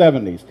from the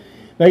 70s.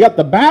 They got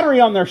the battery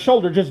on their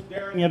shoulder just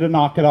daring you to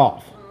knock it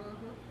off.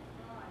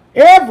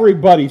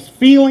 Everybody's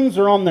feelings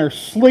are on their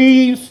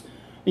sleeves.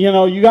 You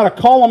know, you got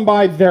to call them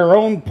by their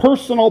own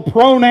personal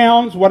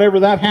pronouns, whatever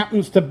that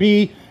happens to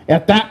be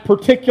at that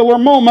particular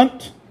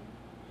moment.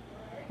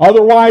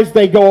 Otherwise,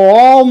 they go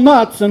all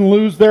nuts and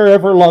lose their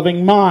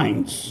ever-loving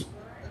minds.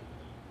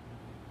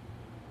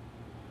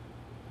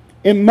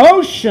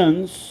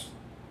 Emotions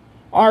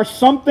are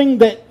something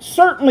that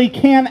certainly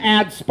can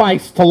add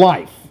spice to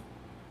life.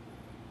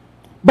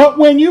 But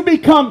when you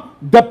become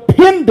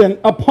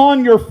dependent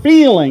upon your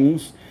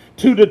feelings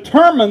to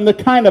determine the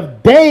kind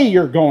of day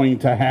you're going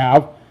to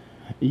have,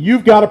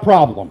 you've got a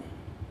problem.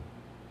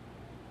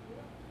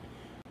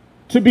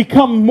 To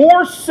become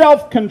more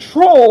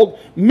self-controlled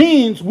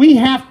means we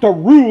have to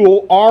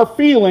rule our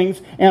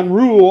feelings and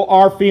rule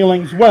our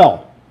feelings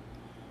well.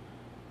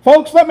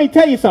 Folks, let me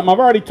tell you something. I've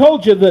already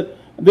told you that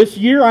this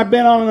year I've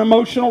been on an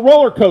emotional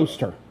roller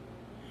coaster.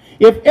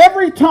 If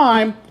every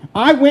time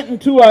I went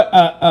into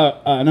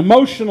an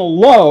emotional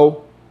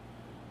low,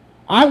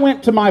 I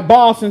went to my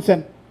boss and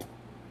said,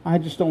 "I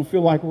just don't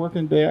feel like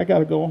working today. I got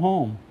to go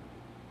home,"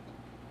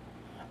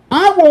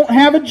 I won't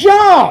have a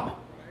job.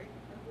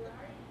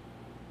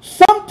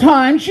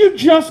 Sometimes you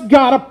just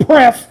got to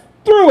press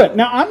through it.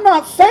 Now, I'm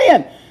not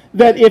saying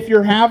that if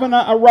you're having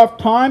a rough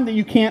time that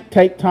you can't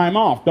take time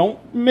off. Don't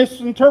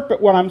misinterpret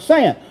what I'm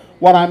saying.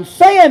 What I'm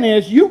saying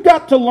is you've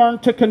got to learn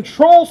to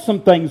control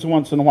some things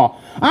once in a while.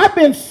 I've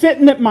been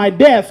sitting at my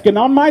desk, and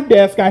on my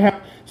desk I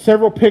have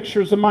several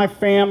pictures of my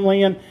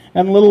family and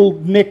little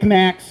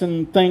knickknacks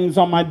and things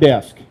on my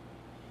desk.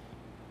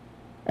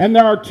 And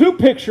there are 2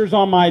 pictures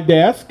on my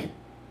desk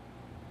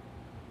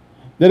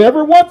that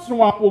every once in a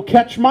while will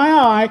catch my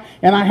eye,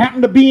 and I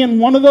happen to be in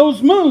one of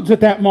those moods at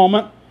that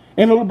moment,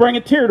 and it'll bring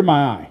a tear to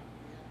my eye.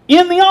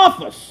 In the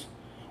office,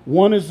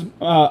 one is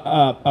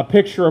a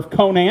picture of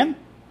Conan,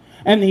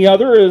 and the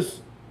other is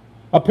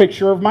a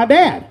picture of my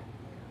dad.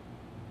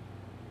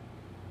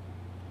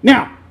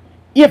 Now,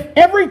 if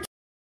every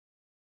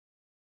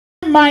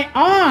time my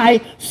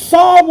eye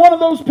saw one of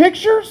those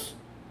pictures,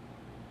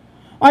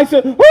 I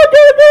said, "I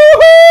gotta go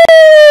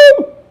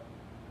home,"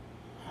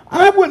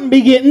 I wouldn't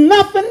be getting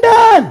nothing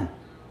done.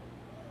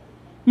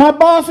 My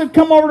boss would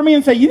come over to me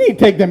and say, "You need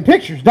to take them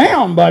pictures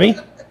down, buddy."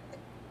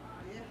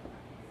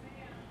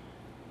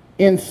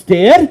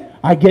 Instead,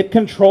 I get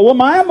control of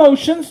my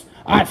emotions,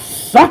 I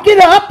suck it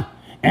up,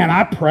 and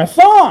I press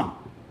on.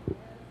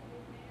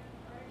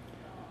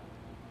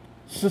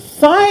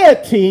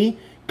 Society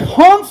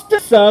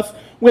constants us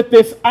with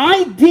this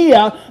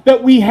idea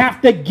that we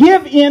have to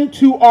give in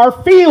to our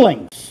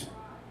feelings.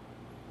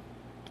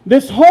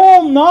 This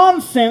whole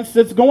nonsense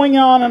that's going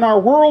on in our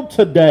world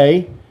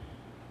today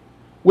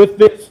with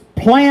this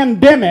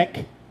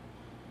pandemic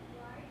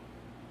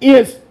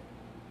is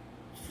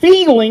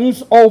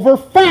feelings over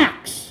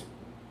facts.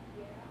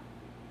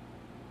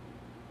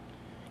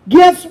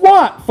 Guess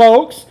what,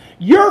 folks?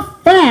 Your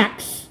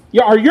facts,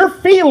 or your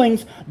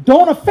feelings,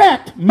 don't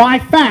affect my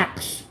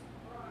facts.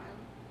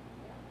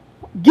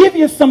 Give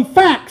you some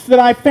facts that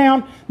I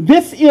found.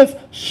 This is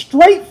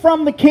straight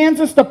from the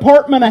Kansas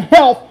Department of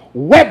Health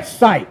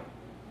website.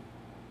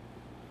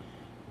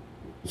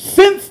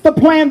 Since the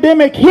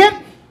pandemic hit,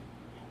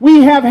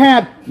 we have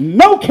had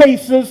no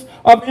cases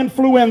of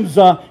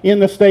influenza in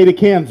the state of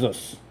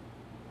Kansas.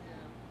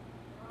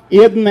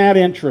 Isn't that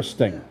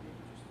interesting?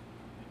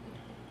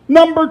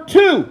 Number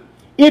 2,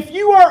 if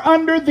you are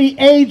under the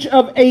age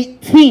of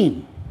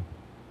 18,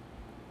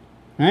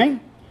 okay,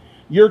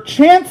 your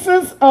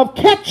chances of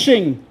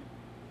catching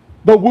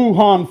the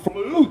Wuhan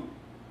flu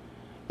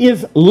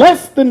is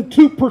less than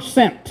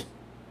 2%.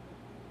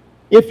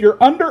 If you're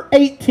under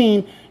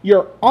 18,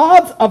 your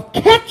odds of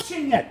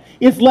catching it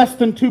is less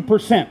than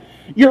 2%.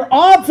 Your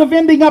odds of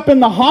ending up in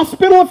the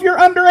hospital if you're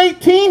under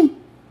 18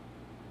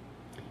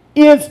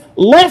 is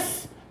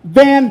less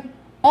than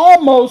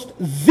almost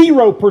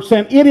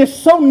 0%. It is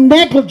so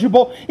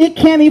negligible, it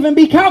can't even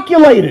be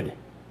calculated.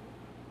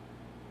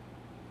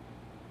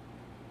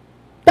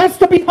 That's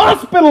to be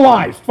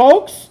hospitalized,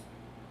 folks.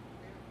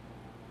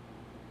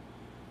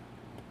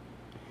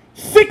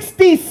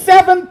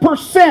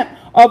 67%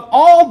 of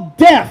all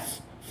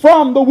deaths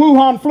from the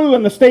Wuhan flu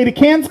in the state of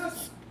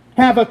Kansas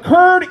have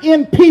occurred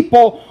in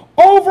people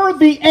over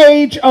the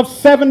age of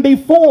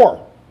 74.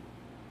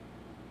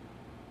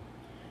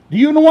 Do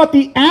you know what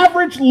the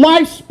average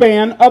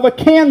lifespan of a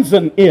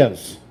Kansan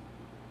is?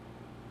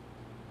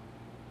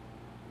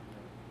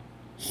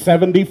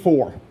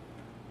 74.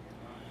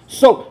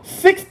 So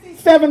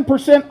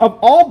 67% of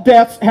all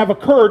deaths have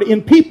occurred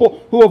in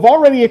people who have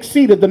already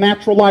exceeded the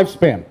natural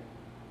lifespan.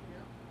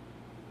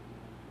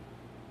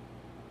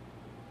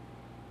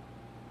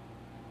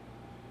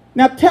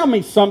 Now tell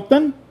me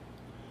something.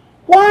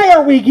 Why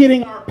are we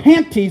getting our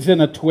panties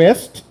in a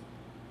twist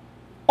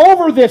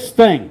over this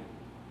thing?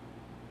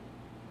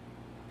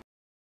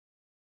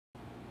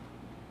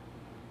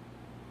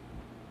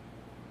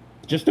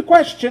 Just a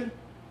question.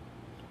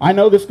 I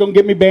know this is going to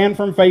get me banned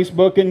from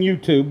Facebook and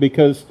YouTube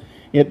because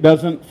it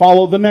doesn't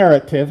follow the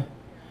narrative.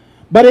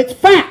 But it's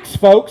facts,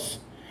 folks.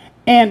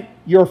 And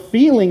your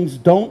feelings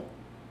don't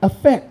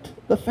affect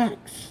the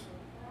facts.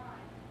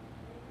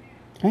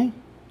 Okay?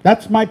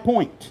 That's my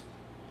point.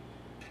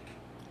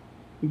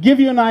 Give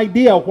you an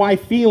idea why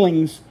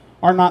feelings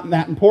are not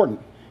that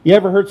important. You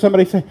ever heard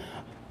somebody say,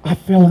 "I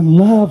fell in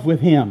love with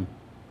him,"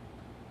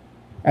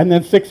 and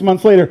then 6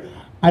 months later,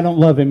 "I don't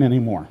love him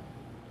anymore"?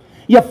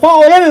 You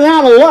fall in and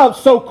out of love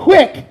so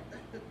quick,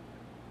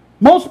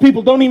 most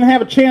people don't even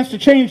have a chance to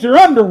change their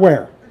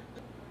underwear.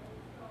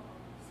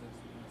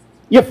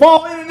 You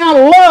fall in and out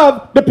of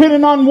love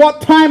depending on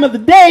what time of the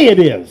day it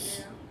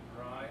is.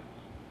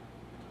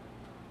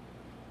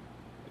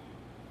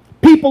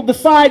 People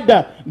decide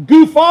to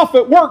goof off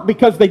at work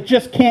because they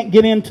just can't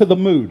get into the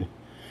mood.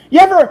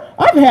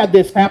 I've had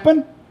this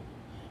happen.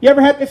 You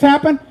ever had this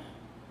happen?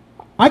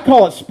 I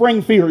call it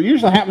spring fever. It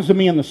usually happens to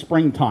me in the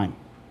springtime.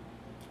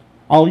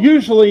 I'll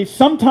usually,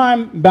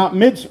 sometime about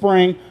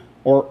mid-spring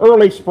or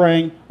early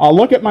spring, I'll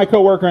look at my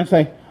coworker and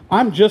say,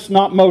 "I'm just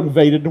not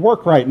motivated to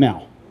work right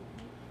now."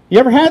 You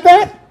ever had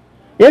that?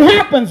 It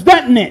happens,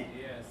 doesn't it?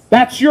 Yes.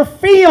 That's your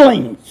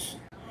feelings.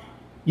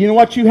 You know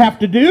what you have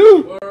to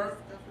do? Work.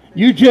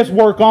 You just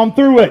work on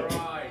through it.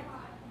 Right.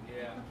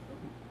 Yeah.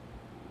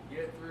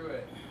 Get through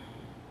it.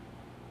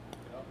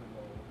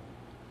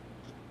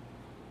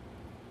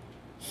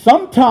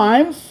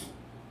 Sometimes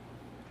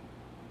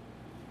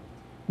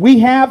we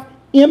have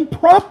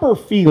improper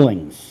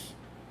feelings.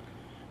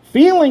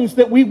 Feelings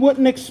that we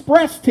wouldn't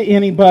express to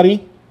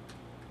anybody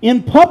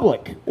in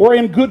public or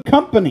in good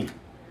company.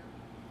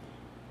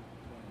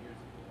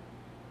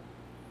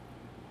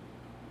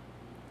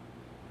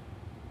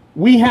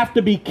 We have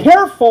to be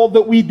careful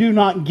that we do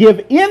not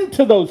give in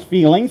to those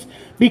feelings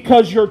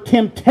because your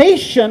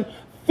temptation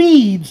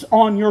feeds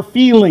on your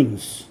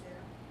feelings.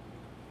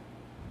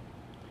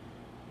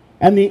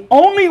 And the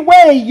only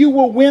way you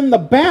will win the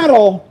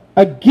battle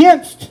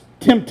against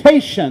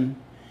temptation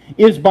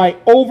is by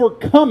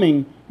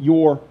overcoming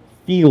your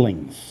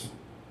feelings.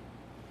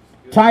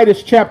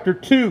 Titus chapter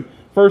 2,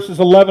 verses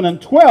 11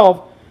 and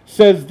 12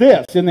 says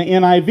this in the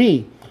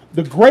NIV.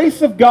 The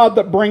grace of God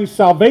that brings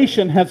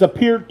salvation has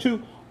appeared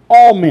to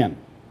all men.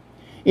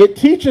 It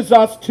teaches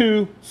us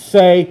to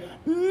say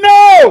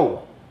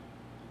no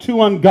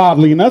to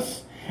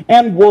ungodliness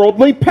and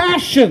worldly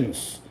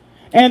passions,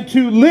 and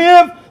to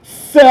live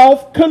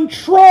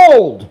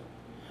self-controlled,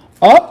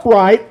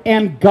 upright,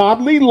 and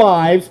godly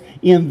lives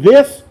in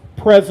this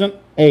present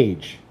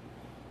age.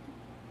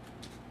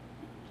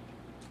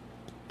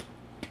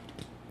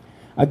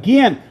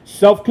 Again,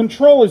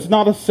 self-control is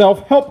not a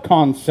self-help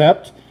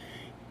concept.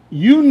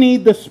 You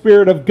need the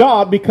Spirit of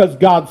God, because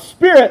God's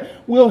Spirit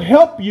will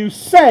help you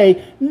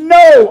say,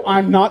 no,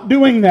 I'm not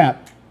doing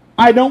that.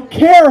 I don't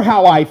care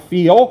how I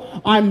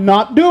feel. I'm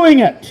not doing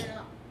it.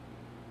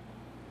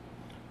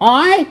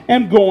 I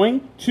am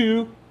going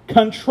to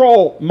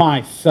control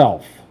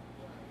myself.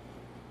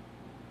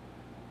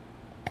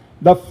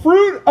 The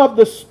fruit of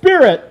the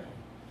Spirit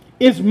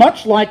is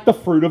much like the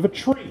fruit of a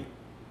tree.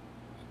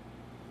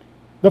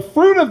 The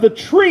fruit of the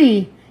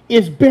tree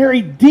is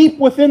buried deep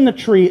within the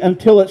tree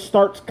until it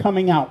starts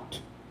coming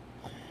out.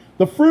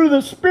 The fruit of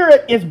the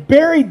Spirit is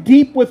buried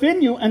deep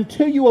within you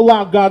until you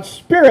allow God's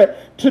Spirit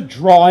to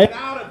draw it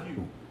out of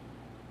you.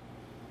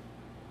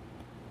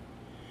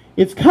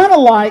 It's kind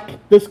of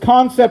like this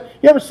concept.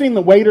 You ever seen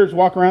the waiters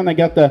walk around? They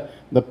got the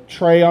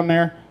tray on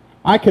there.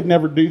 I could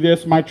never do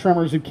this. My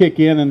tremors would kick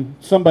in and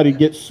somebody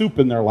gets soup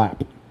in their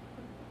lap.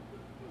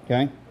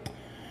 Okay?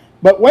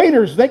 But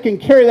waiters, they can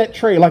carry that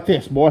tray like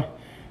this, boy.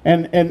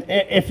 And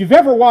if you've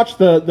ever watched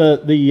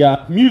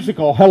the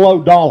musical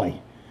Hello,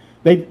 Dolly,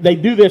 they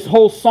do this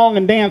whole song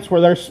and dance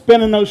where they're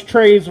spinning those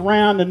trays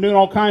around and doing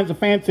all kinds of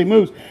fancy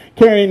moves,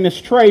 carrying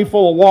this tray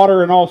full of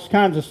water and all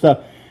kinds of stuff.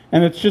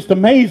 And it's just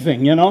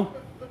amazing, you know.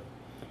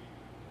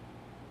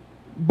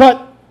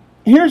 But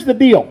here's the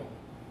deal.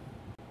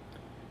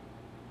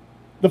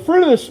 The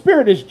fruit of the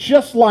Spirit is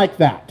just like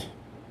that.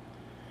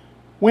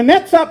 When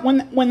that's up,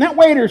 when that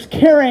waiter's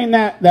carrying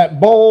that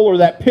bowl or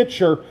that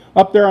pitcher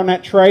up there on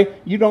that tray,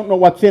 you don't know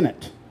what's in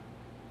it.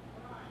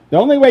 The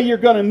only way you're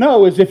going to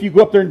know is if you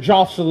go up there and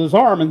jostle his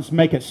arm and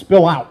make it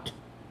spill out.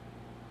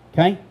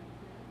 Okay?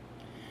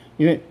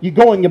 You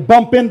go and you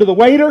bump into the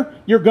waiter,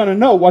 you're going to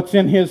know what's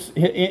in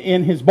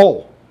his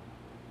bowl.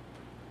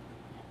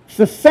 It's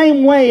the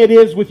same way it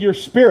is with your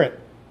spirit.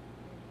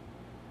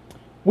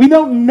 We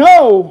don't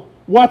know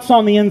what's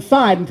on the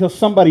inside until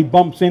somebody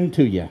bumps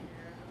into you.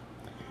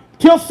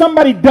 Till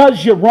somebody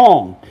does you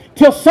wrong.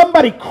 Till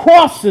somebody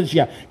crosses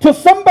you. Till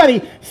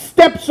somebody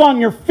steps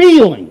on your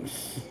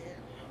feelings.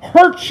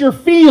 Hurts your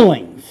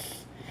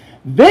feelings.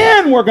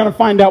 Then we're going to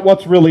find out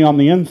what's really on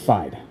the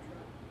inside.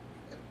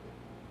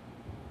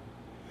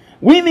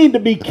 We need to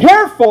be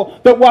careful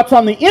that what's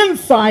on the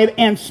inside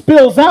and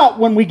spills out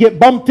when we get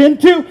bumped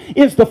into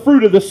is the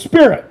fruit of the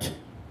Spirit.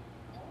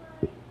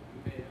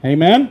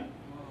 Amen?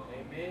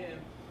 Amen.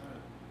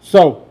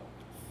 So,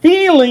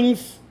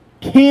 feelings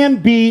can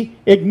be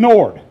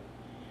ignored.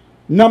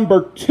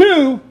 Number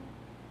 2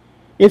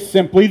 is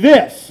simply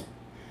this.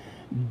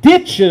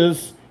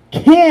 Ditches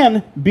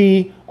can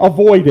be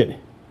avoided. I'm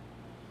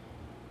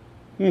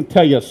going to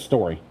tell you a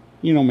story.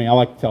 You know me, I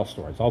like to tell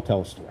stories. I'll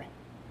tell a story.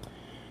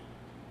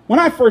 When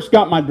I first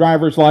got my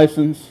driver's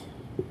license,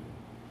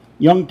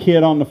 young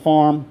kid on the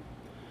farm,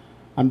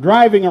 I'm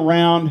driving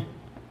around.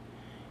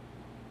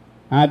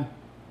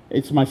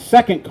 It's my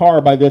second car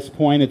by this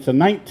point. It's a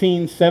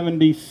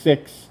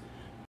 1976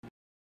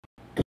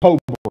 Cobra.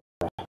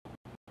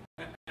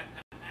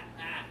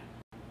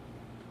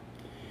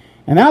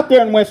 And out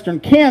there in western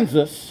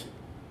Kansas,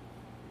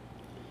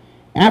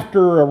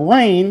 after a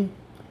rain,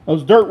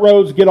 those dirt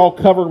roads get all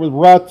covered with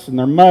ruts, and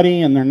they're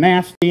muddy and they're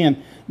nasty,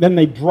 and then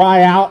they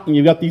dry out and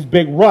you've got these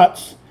big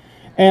ruts.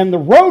 And the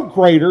road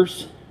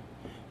graders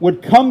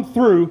would come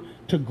through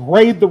to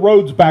grade the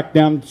roads back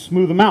down to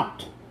smooth them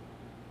out.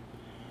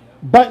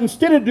 But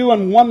instead of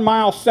doing 1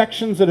 mile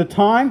sections at a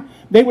time,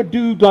 they would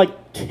do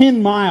like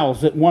 10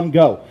 miles at one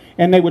go.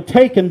 And they would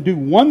take and do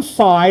one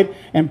side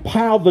and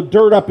pile the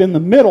dirt up in the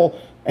middle,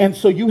 and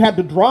so you had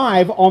to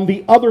drive on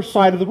the other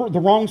side of the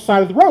wrong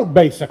side of the road,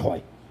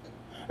 basically.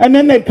 And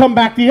then they'd come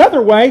back the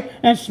other way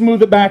and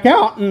smooth it back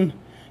out, and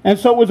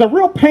so it was a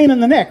real pain in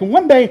the neck. And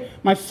one day,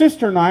 my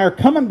sister and I are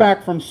coming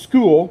back from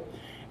school,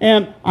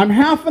 and I'm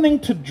happening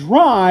to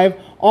drive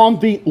on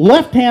the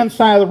left-hand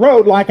side of the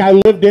road like I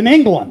lived in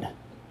England.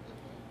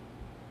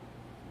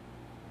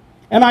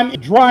 And I'm a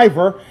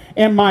driver,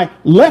 and my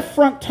left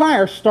front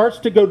tire starts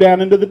to go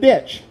down into the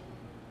ditch.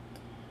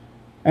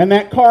 And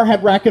that car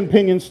had rack and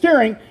pinion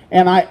steering,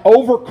 and I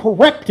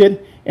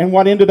overcorrected, and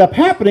what ended up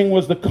happening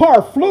was the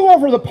car flew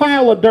over the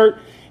pile of dirt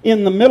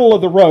in the middle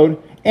of the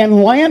road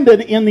and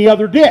landed in the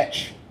other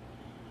ditch.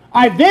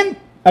 I then,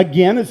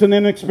 again, as an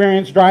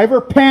inexperienced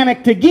driver,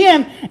 panicked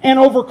again and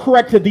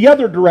overcorrected the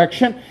other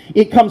direction.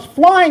 It comes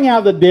flying out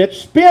of the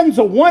ditch, spins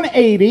a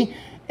 180,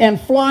 and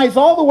flies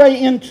all the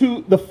way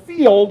into the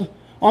field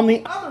on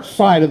the other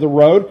side of the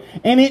road,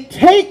 and it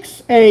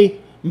takes a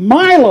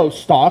Milo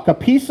stock, a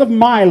piece of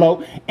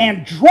Milo,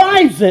 and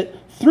drives it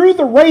through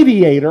the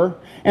radiator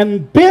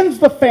and bends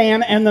the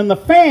fan, and then the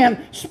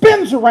fan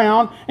spins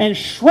around and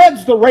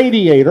shreds the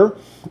radiator,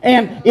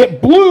 and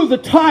it blew the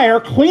tire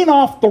clean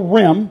off the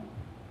rim.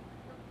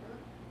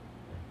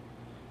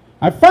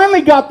 I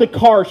finally got the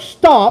car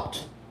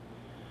stopped.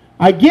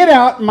 I get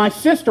out, and my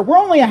sister, we're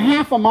only a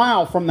half a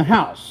mile from the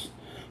house.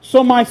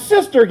 So my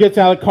sister gets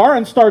out of the car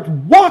and starts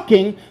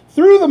walking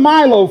through the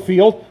Milo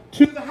field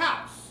to the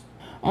house.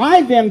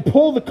 I then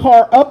pull the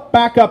car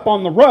back up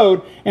on the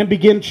road and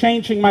begin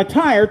changing my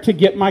tire to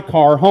get my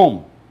car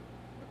home.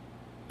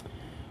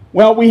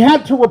 Well, we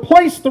had to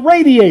replace the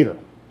radiator.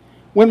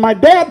 When my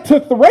dad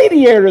took the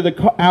radiator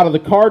out of the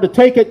car to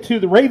take it to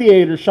the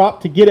radiator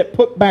shop to get it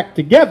put back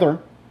together,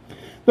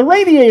 the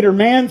radiator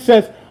man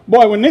says,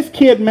 boy, when this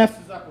kid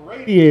messes up a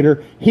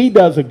radiator, he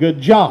does a good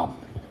job.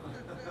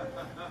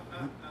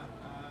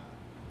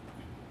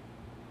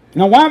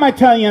 Now, why am I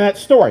telling you that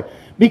story?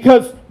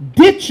 Because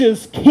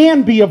ditches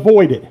can be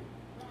avoided.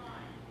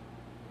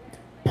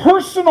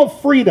 Personal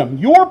freedom,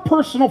 your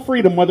personal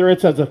freedom, whether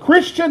it's as a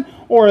Christian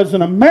or as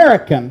an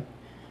American,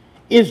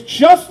 is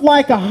just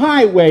like a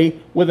highway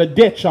with a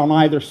ditch on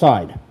either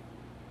side.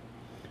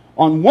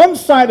 On one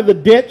side of the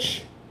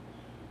ditch,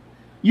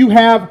 you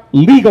have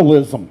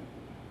legalism.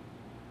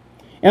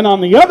 And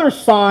on the other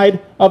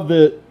side of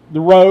the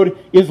road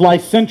is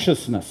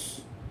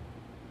licentiousness.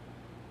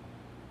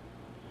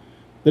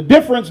 The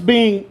difference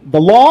being the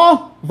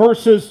law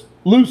versus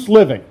loose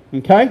living,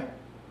 okay?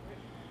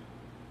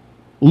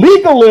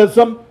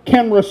 Legalism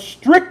can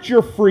restrict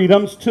your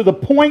freedoms to the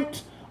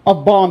point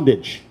of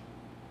bondage.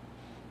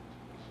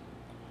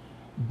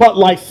 But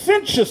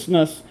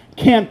licentiousness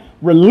can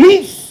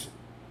release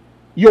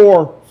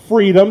your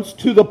freedoms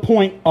to the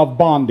point of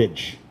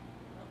bondage.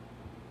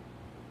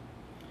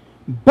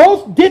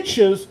 Both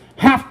ditches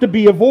have to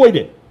be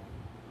avoided.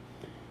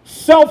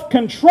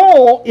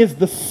 Self-control is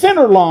the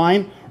center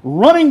line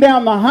running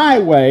down the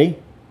highway.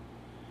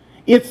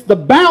 It's the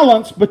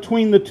balance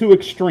between the two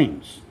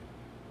extremes.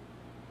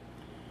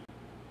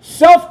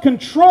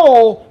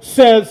 Self-control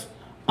says,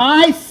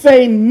 I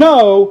say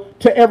no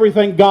to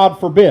everything God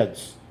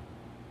forbids.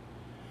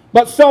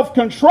 But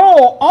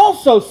self-control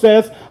also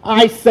says,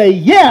 I say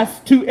yes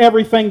to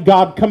everything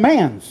God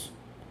commands.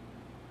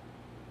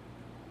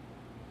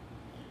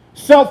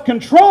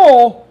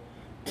 Self-control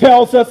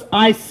tells us,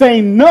 I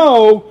say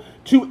no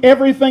to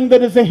everything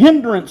that is a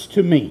hindrance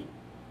to me.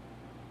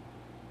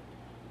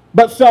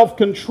 But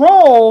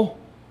self-control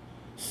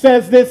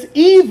says this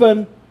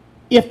even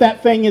if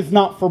that thing is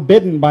not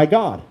forbidden by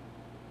God.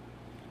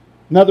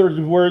 In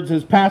other words,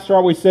 as Pastor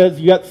always says,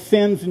 you got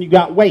sins and you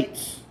got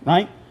weights,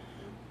 right?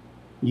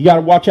 You got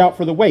to watch out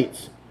for the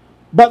weights.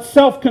 But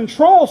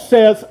self-control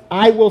says,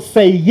 I will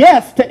say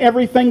yes to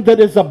everything that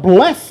is a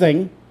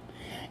blessing,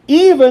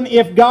 even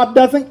if God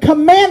doesn't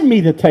command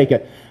me to take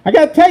it. I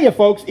got to tell you,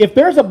 folks, if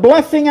there's a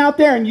blessing out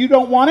there and you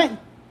don't want it,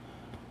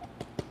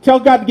 tell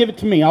God to give it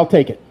to me. I'll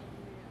take it.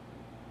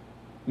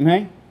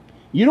 Okay?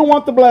 You don't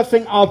want the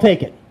blessing, I'll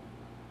take it.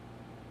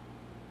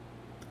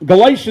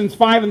 Galatians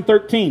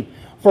 5:13.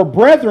 For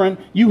brethren,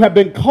 you have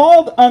been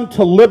called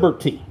unto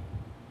liberty.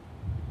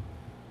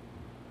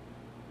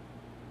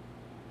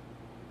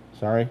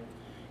 Sorry,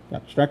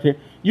 got distracted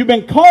here. You've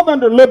been called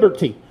under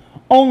liberty.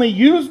 Only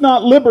use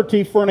not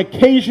liberty for an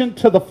occasion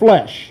to the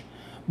flesh,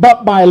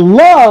 but by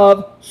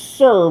love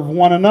serve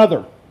one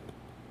another.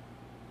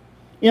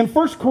 In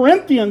 1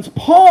 Corinthians,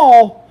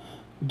 Paul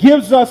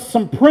gives us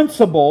some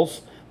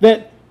principles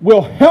that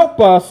will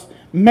help us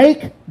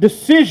make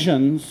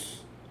decisions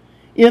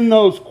in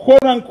those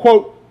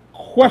quote-unquote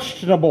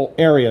questionable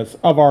areas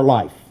of our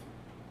life.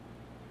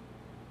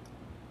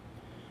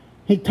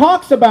 He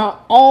talks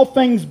about all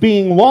things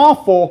being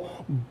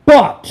lawful,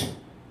 but,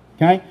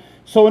 okay?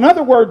 So in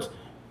other words,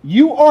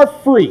 you are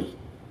free.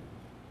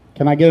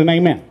 Can I get an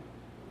amen?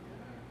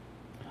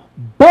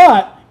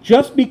 But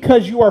just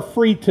because you are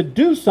free to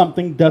do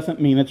something doesn't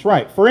mean it's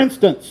right. For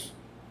instance,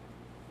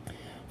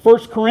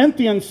 1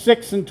 Corinthians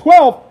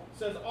 6:12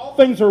 says, all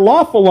things are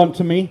lawful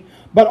unto me,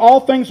 but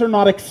all things are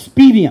not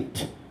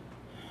expedient.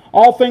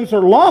 All things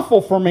are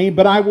lawful for me,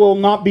 but I will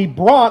not be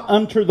brought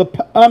under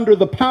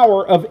the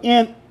power of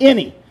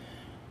any.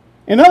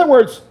 In other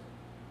words,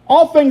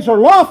 all things are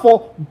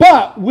lawful,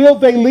 but will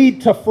they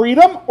lead to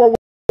freedom or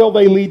will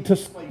they lead to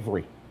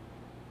slavery?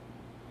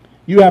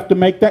 You have to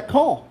make that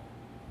call.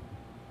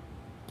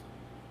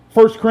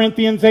 1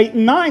 Corinthians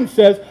 8:9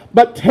 says,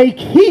 but take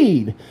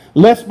heed,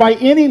 lest by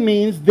any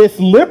means this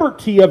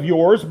liberty of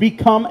yours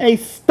become a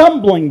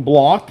stumbling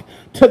block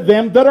to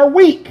them that are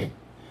weak.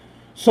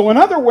 So in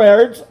other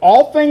words,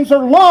 all things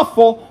are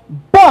lawful,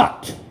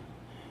 but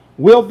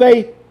will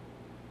they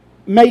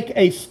make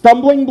a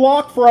stumbling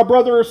block for a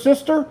brother or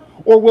sister,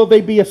 or will they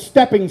be a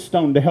stepping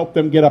stone to help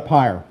them get up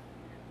higher?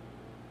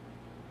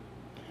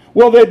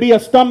 Will they be a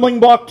stumbling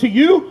block to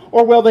you,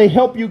 or will they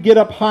help you get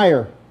up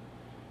higher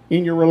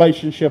in your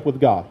relationship with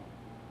God?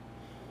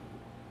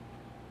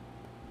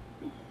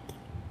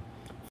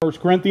 1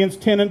 Corinthians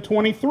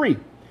 10:23.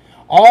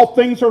 All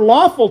things are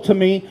lawful to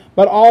me,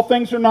 but all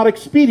things are not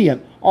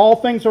expedient. All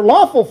things are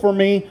lawful for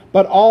me,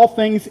 but all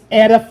things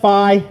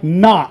edify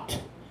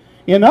not.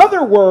 In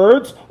other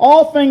words,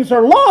 all things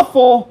are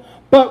lawful,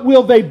 but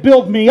will they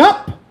build me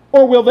up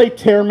or will they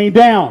tear me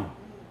down?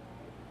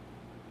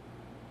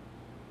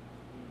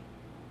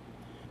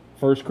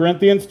 1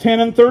 Corinthians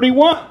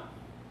 10:31.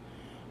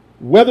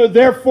 Whether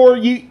therefore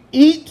ye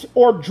eat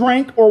or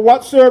drink or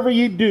whatsoever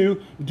ye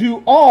do,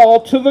 do all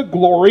to the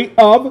glory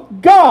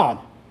of God.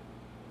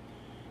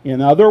 In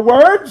other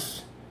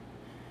words,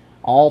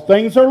 all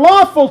things are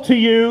lawful to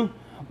you,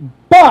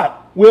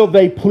 but will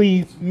they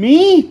please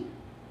me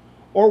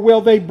or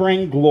will they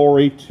bring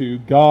glory to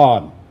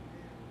God?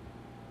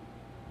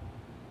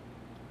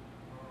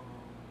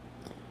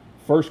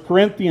 1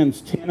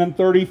 Corinthians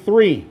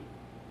 10:33.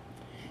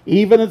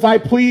 Even as I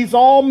please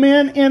all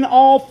men in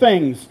all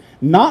things,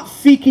 not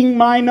seeking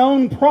mine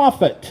own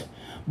profit,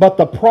 but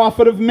the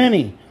profit of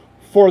many,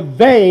 for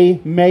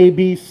they may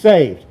be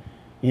saved.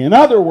 In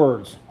other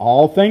words,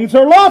 all things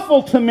are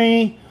lawful to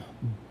me,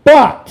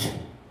 but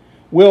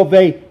will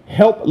they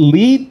help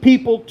lead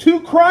people to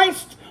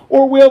Christ,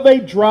 or will they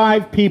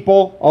drive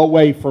people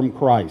away from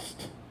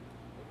Christ?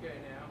 Okay,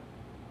 now.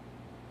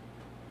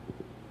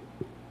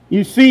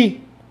 You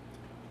see,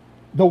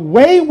 the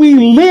way we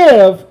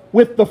live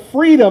with the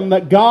freedom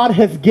that God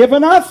has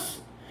given us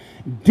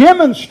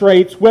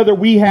demonstrates whether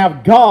we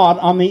have God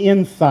on the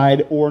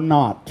inside or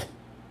not.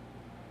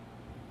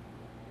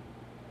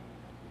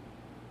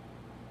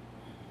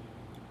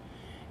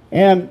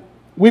 And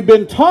we've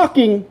been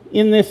talking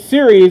in this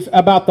series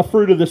about the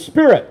fruit of the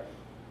Spirit.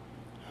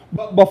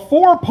 But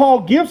before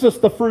Paul gives us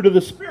the fruit of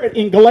the Spirit,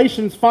 in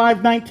Galatians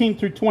 5:19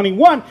 through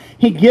 21,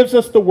 he gives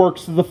us the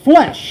works of the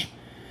flesh.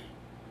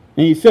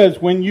 And he says,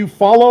 when you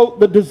follow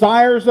the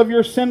desires of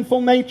your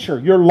sinful nature,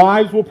 your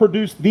lives will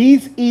produce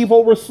these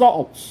evil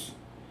results: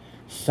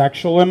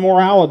 sexual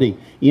immorality,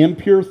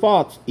 impure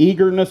thoughts,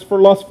 eagerness for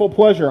lustful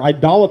pleasure,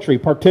 idolatry,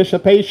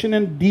 participation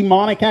in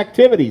demonic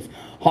activities,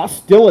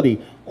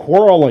 hostility,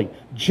 quarreling,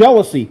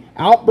 jealousy,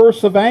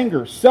 outbursts of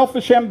anger,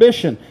 selfish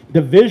ambition,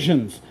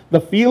 divisions,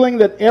 the feeling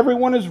that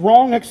everyone is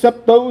wrong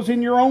except those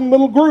in your own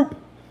little group,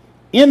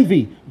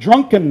 envy,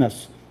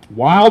 drunkenness,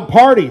 wild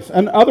parties,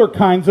 and other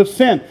kinds of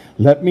sin.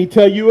 Let me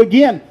tell you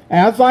again,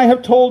 as I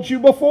have told you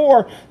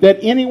before, that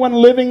anyone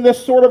living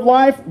this sort of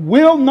life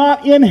will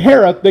not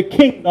inherit the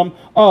kingdom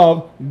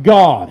of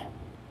God.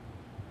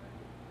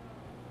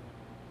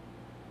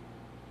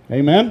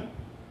 Amen?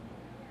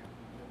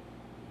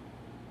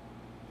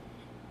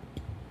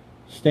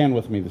 Stand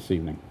with me this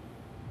evening.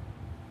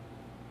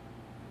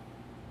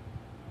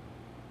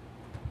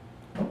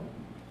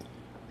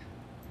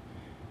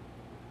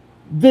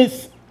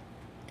 This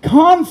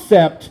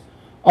concept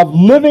of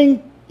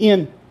living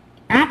in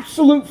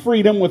absolute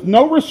freedom with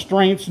no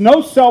restraints,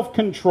 no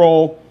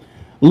self-control,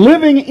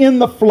 living in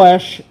the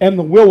flesh and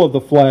the will of the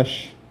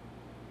flesh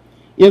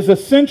is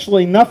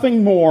essentially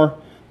nothing more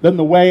than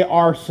the way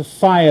our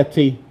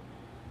society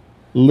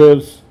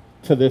lives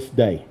to this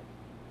day.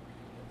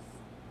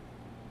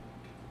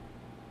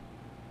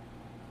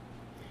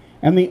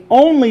 And the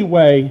only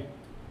way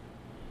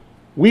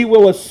we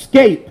will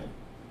escape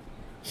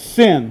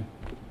sin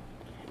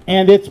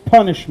and its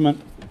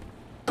punishment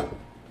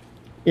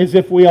is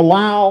if we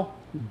allow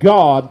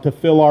God to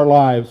fill our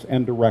lives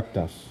and direct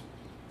us.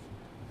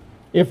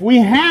 If we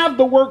have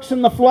the works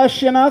in the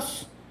flesh in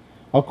us,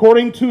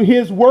 according to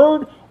His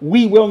Word,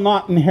 we will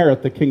not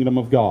inherit the kingdom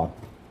of God.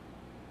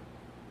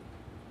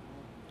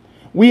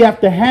 We have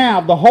to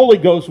have the Holy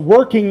Ghost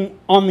working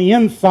on the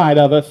inside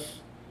of us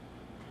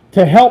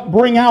to help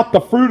bring out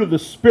the fruit of the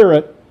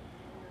Spirit,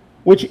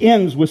 which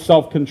ends with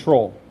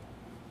self-control.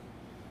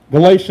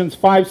 Galatians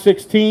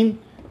 5:16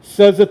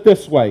 says it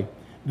this way: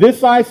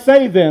 This I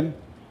say then,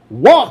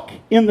 walk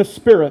in the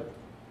Spirit,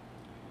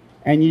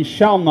 and ye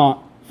shall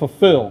not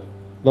fulfill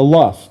the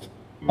lust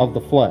of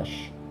the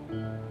flesh.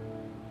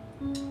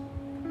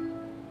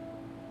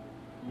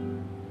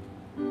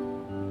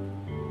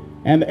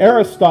 And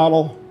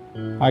Aristotle,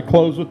 I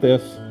close with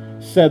this,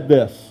 said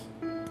this: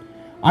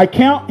 I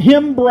count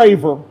him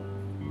braver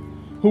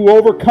who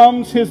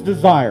overcomes his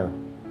desire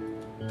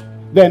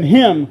than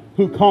him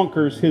who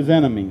conquers his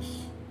enemies.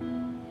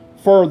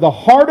 For the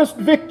hardest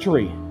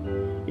victory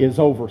is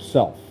over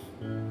self.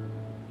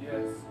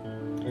 Yes.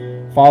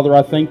 Father,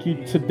 I thank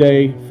you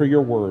today for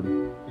your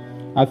word.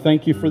 I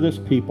thank you for this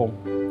people.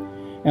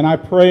 And I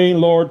pray,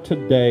 Lord,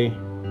 today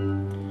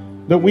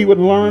that we would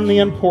learn the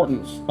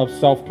importance of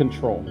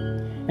self-control.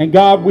 And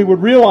God, we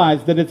would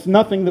realize that it's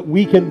nothing that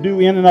we can do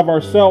in and of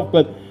ourselves,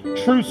 but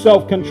true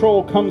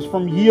self-control comes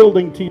from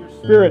yielding to your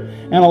Spirit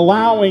and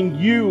allowing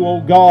you, oh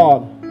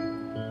God,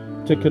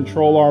 to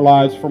control our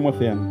lives from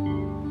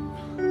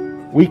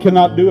within. We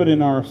cannot do it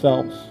in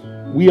ourselves.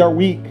 We are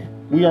weak.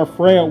 We are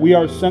frail. We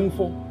are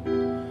sinful.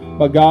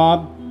 But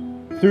God,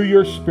 through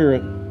your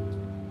Spirit,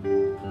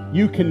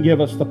 you can give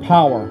us the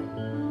power,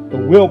 the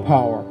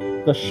willpower,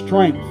 the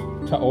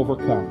strength to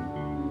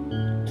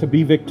overcome, to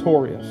be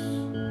victorious,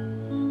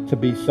 to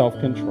be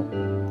self-controlled.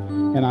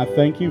 And I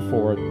thank you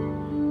for it.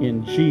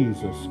 in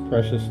Jesus'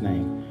 precious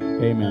name.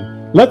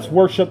 Amen. Let's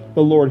worship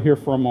the Lord here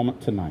for a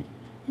moment tonight.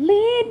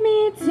 Lead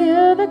me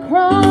to the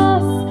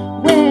cross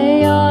where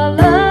your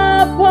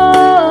love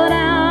poured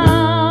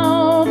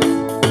out.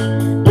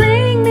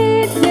 Bring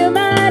me to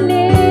my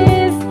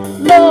knees,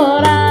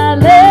 Lord, I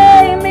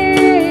lay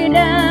me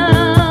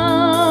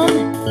down.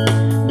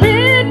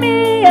 Rid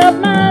me of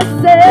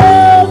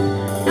myself,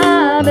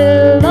 I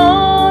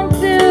belong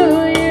to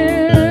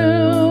you.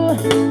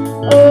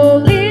 Oh,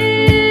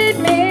 lead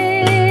me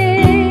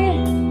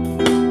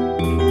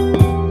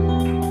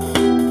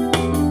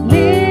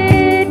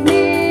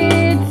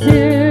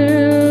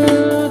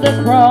to the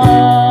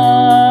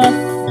cross.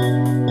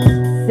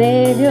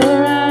 Savior,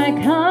 I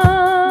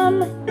come,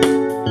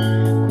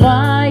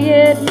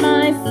 quiet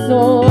my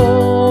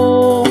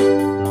soul.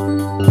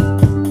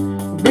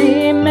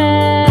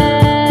 Remember,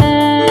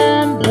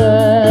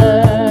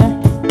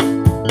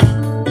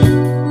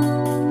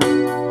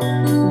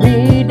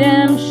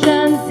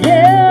 redemption's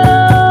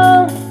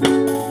hill,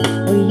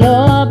 where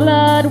your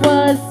blood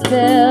was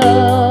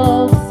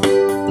spilled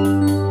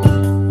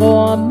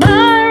for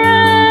my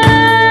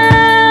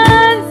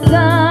ransom.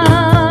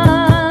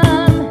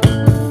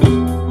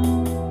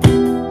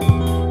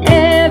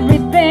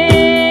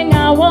 Everything I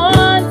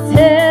once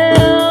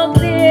held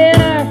dear,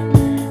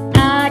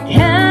 I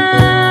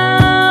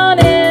count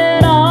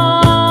it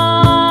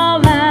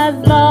all as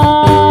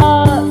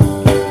lost.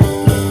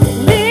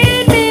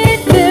 Lead me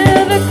to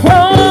the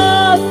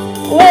cross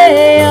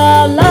where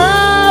your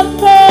love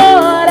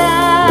poured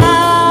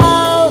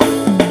out.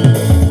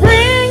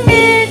 Bring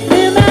me to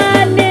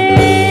my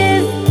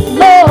knees,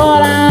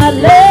 Lord, I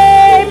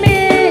lay me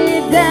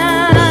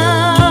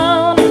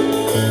down.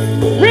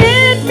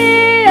 Rid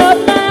me of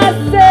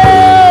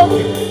myself,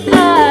 I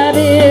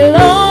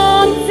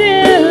belong to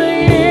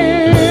you.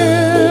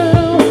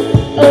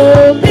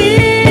 Oh,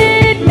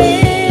 lead me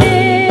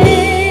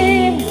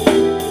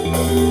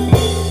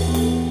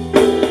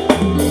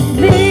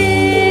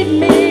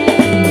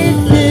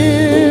to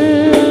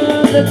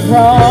the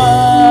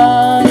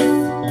cross.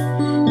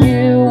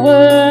 You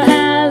were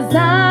as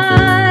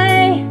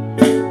I,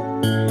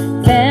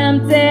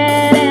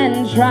 tempted and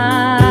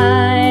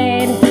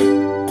tried,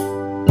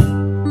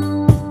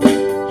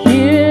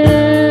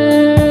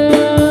 human.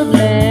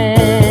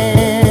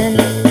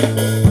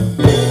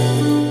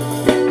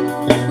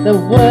 The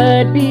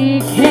Word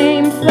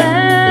became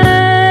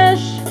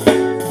flesh,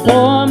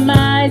 bore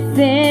my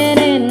sin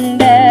in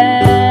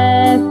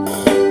death.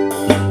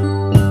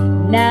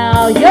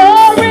 Now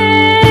you're risen,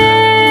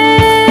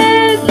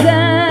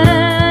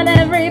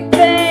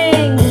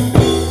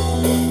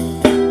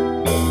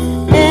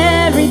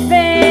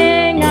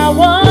 everything I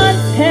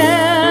once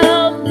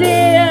held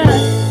dear,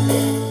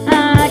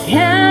 I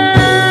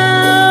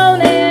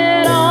count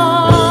it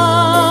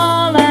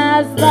all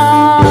as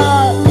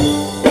lost.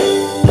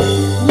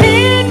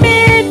 Lead me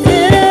to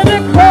the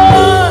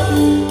cross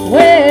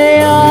where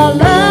your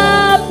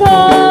love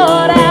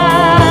poured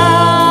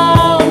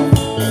out.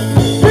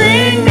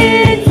 Bring me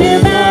to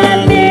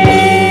my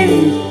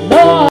knees,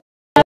 Lord,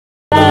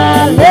 I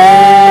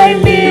lay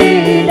me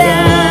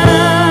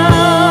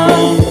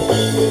down.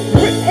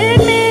 Rid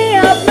me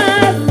of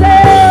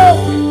myself,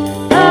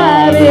 I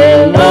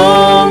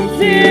belong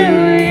to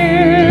you.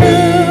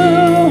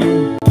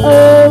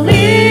 Oh,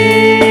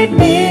 lead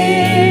me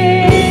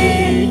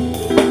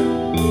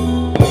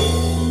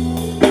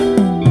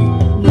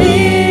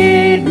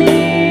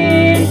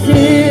to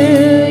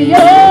your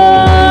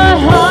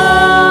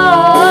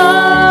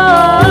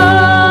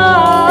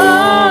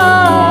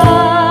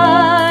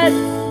heart.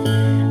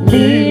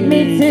 Lead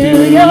me to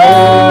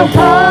your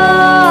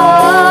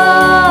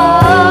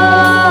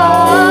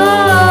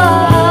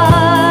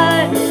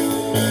heart.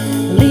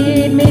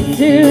 Lead me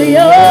to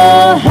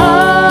your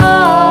heart.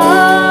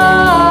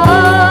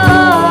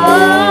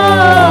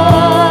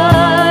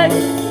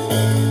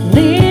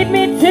 Lead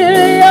me to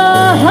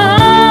your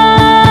heart.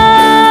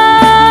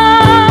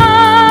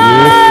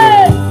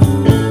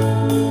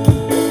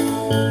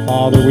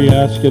 Father, we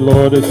ask you,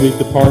 Lord, as we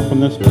depart from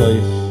this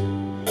place,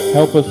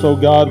 help us, O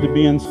God, to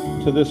be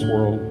into this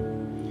world.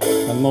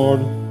 And Lord,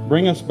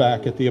 bring us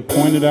back at the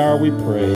appointed hour, we pray.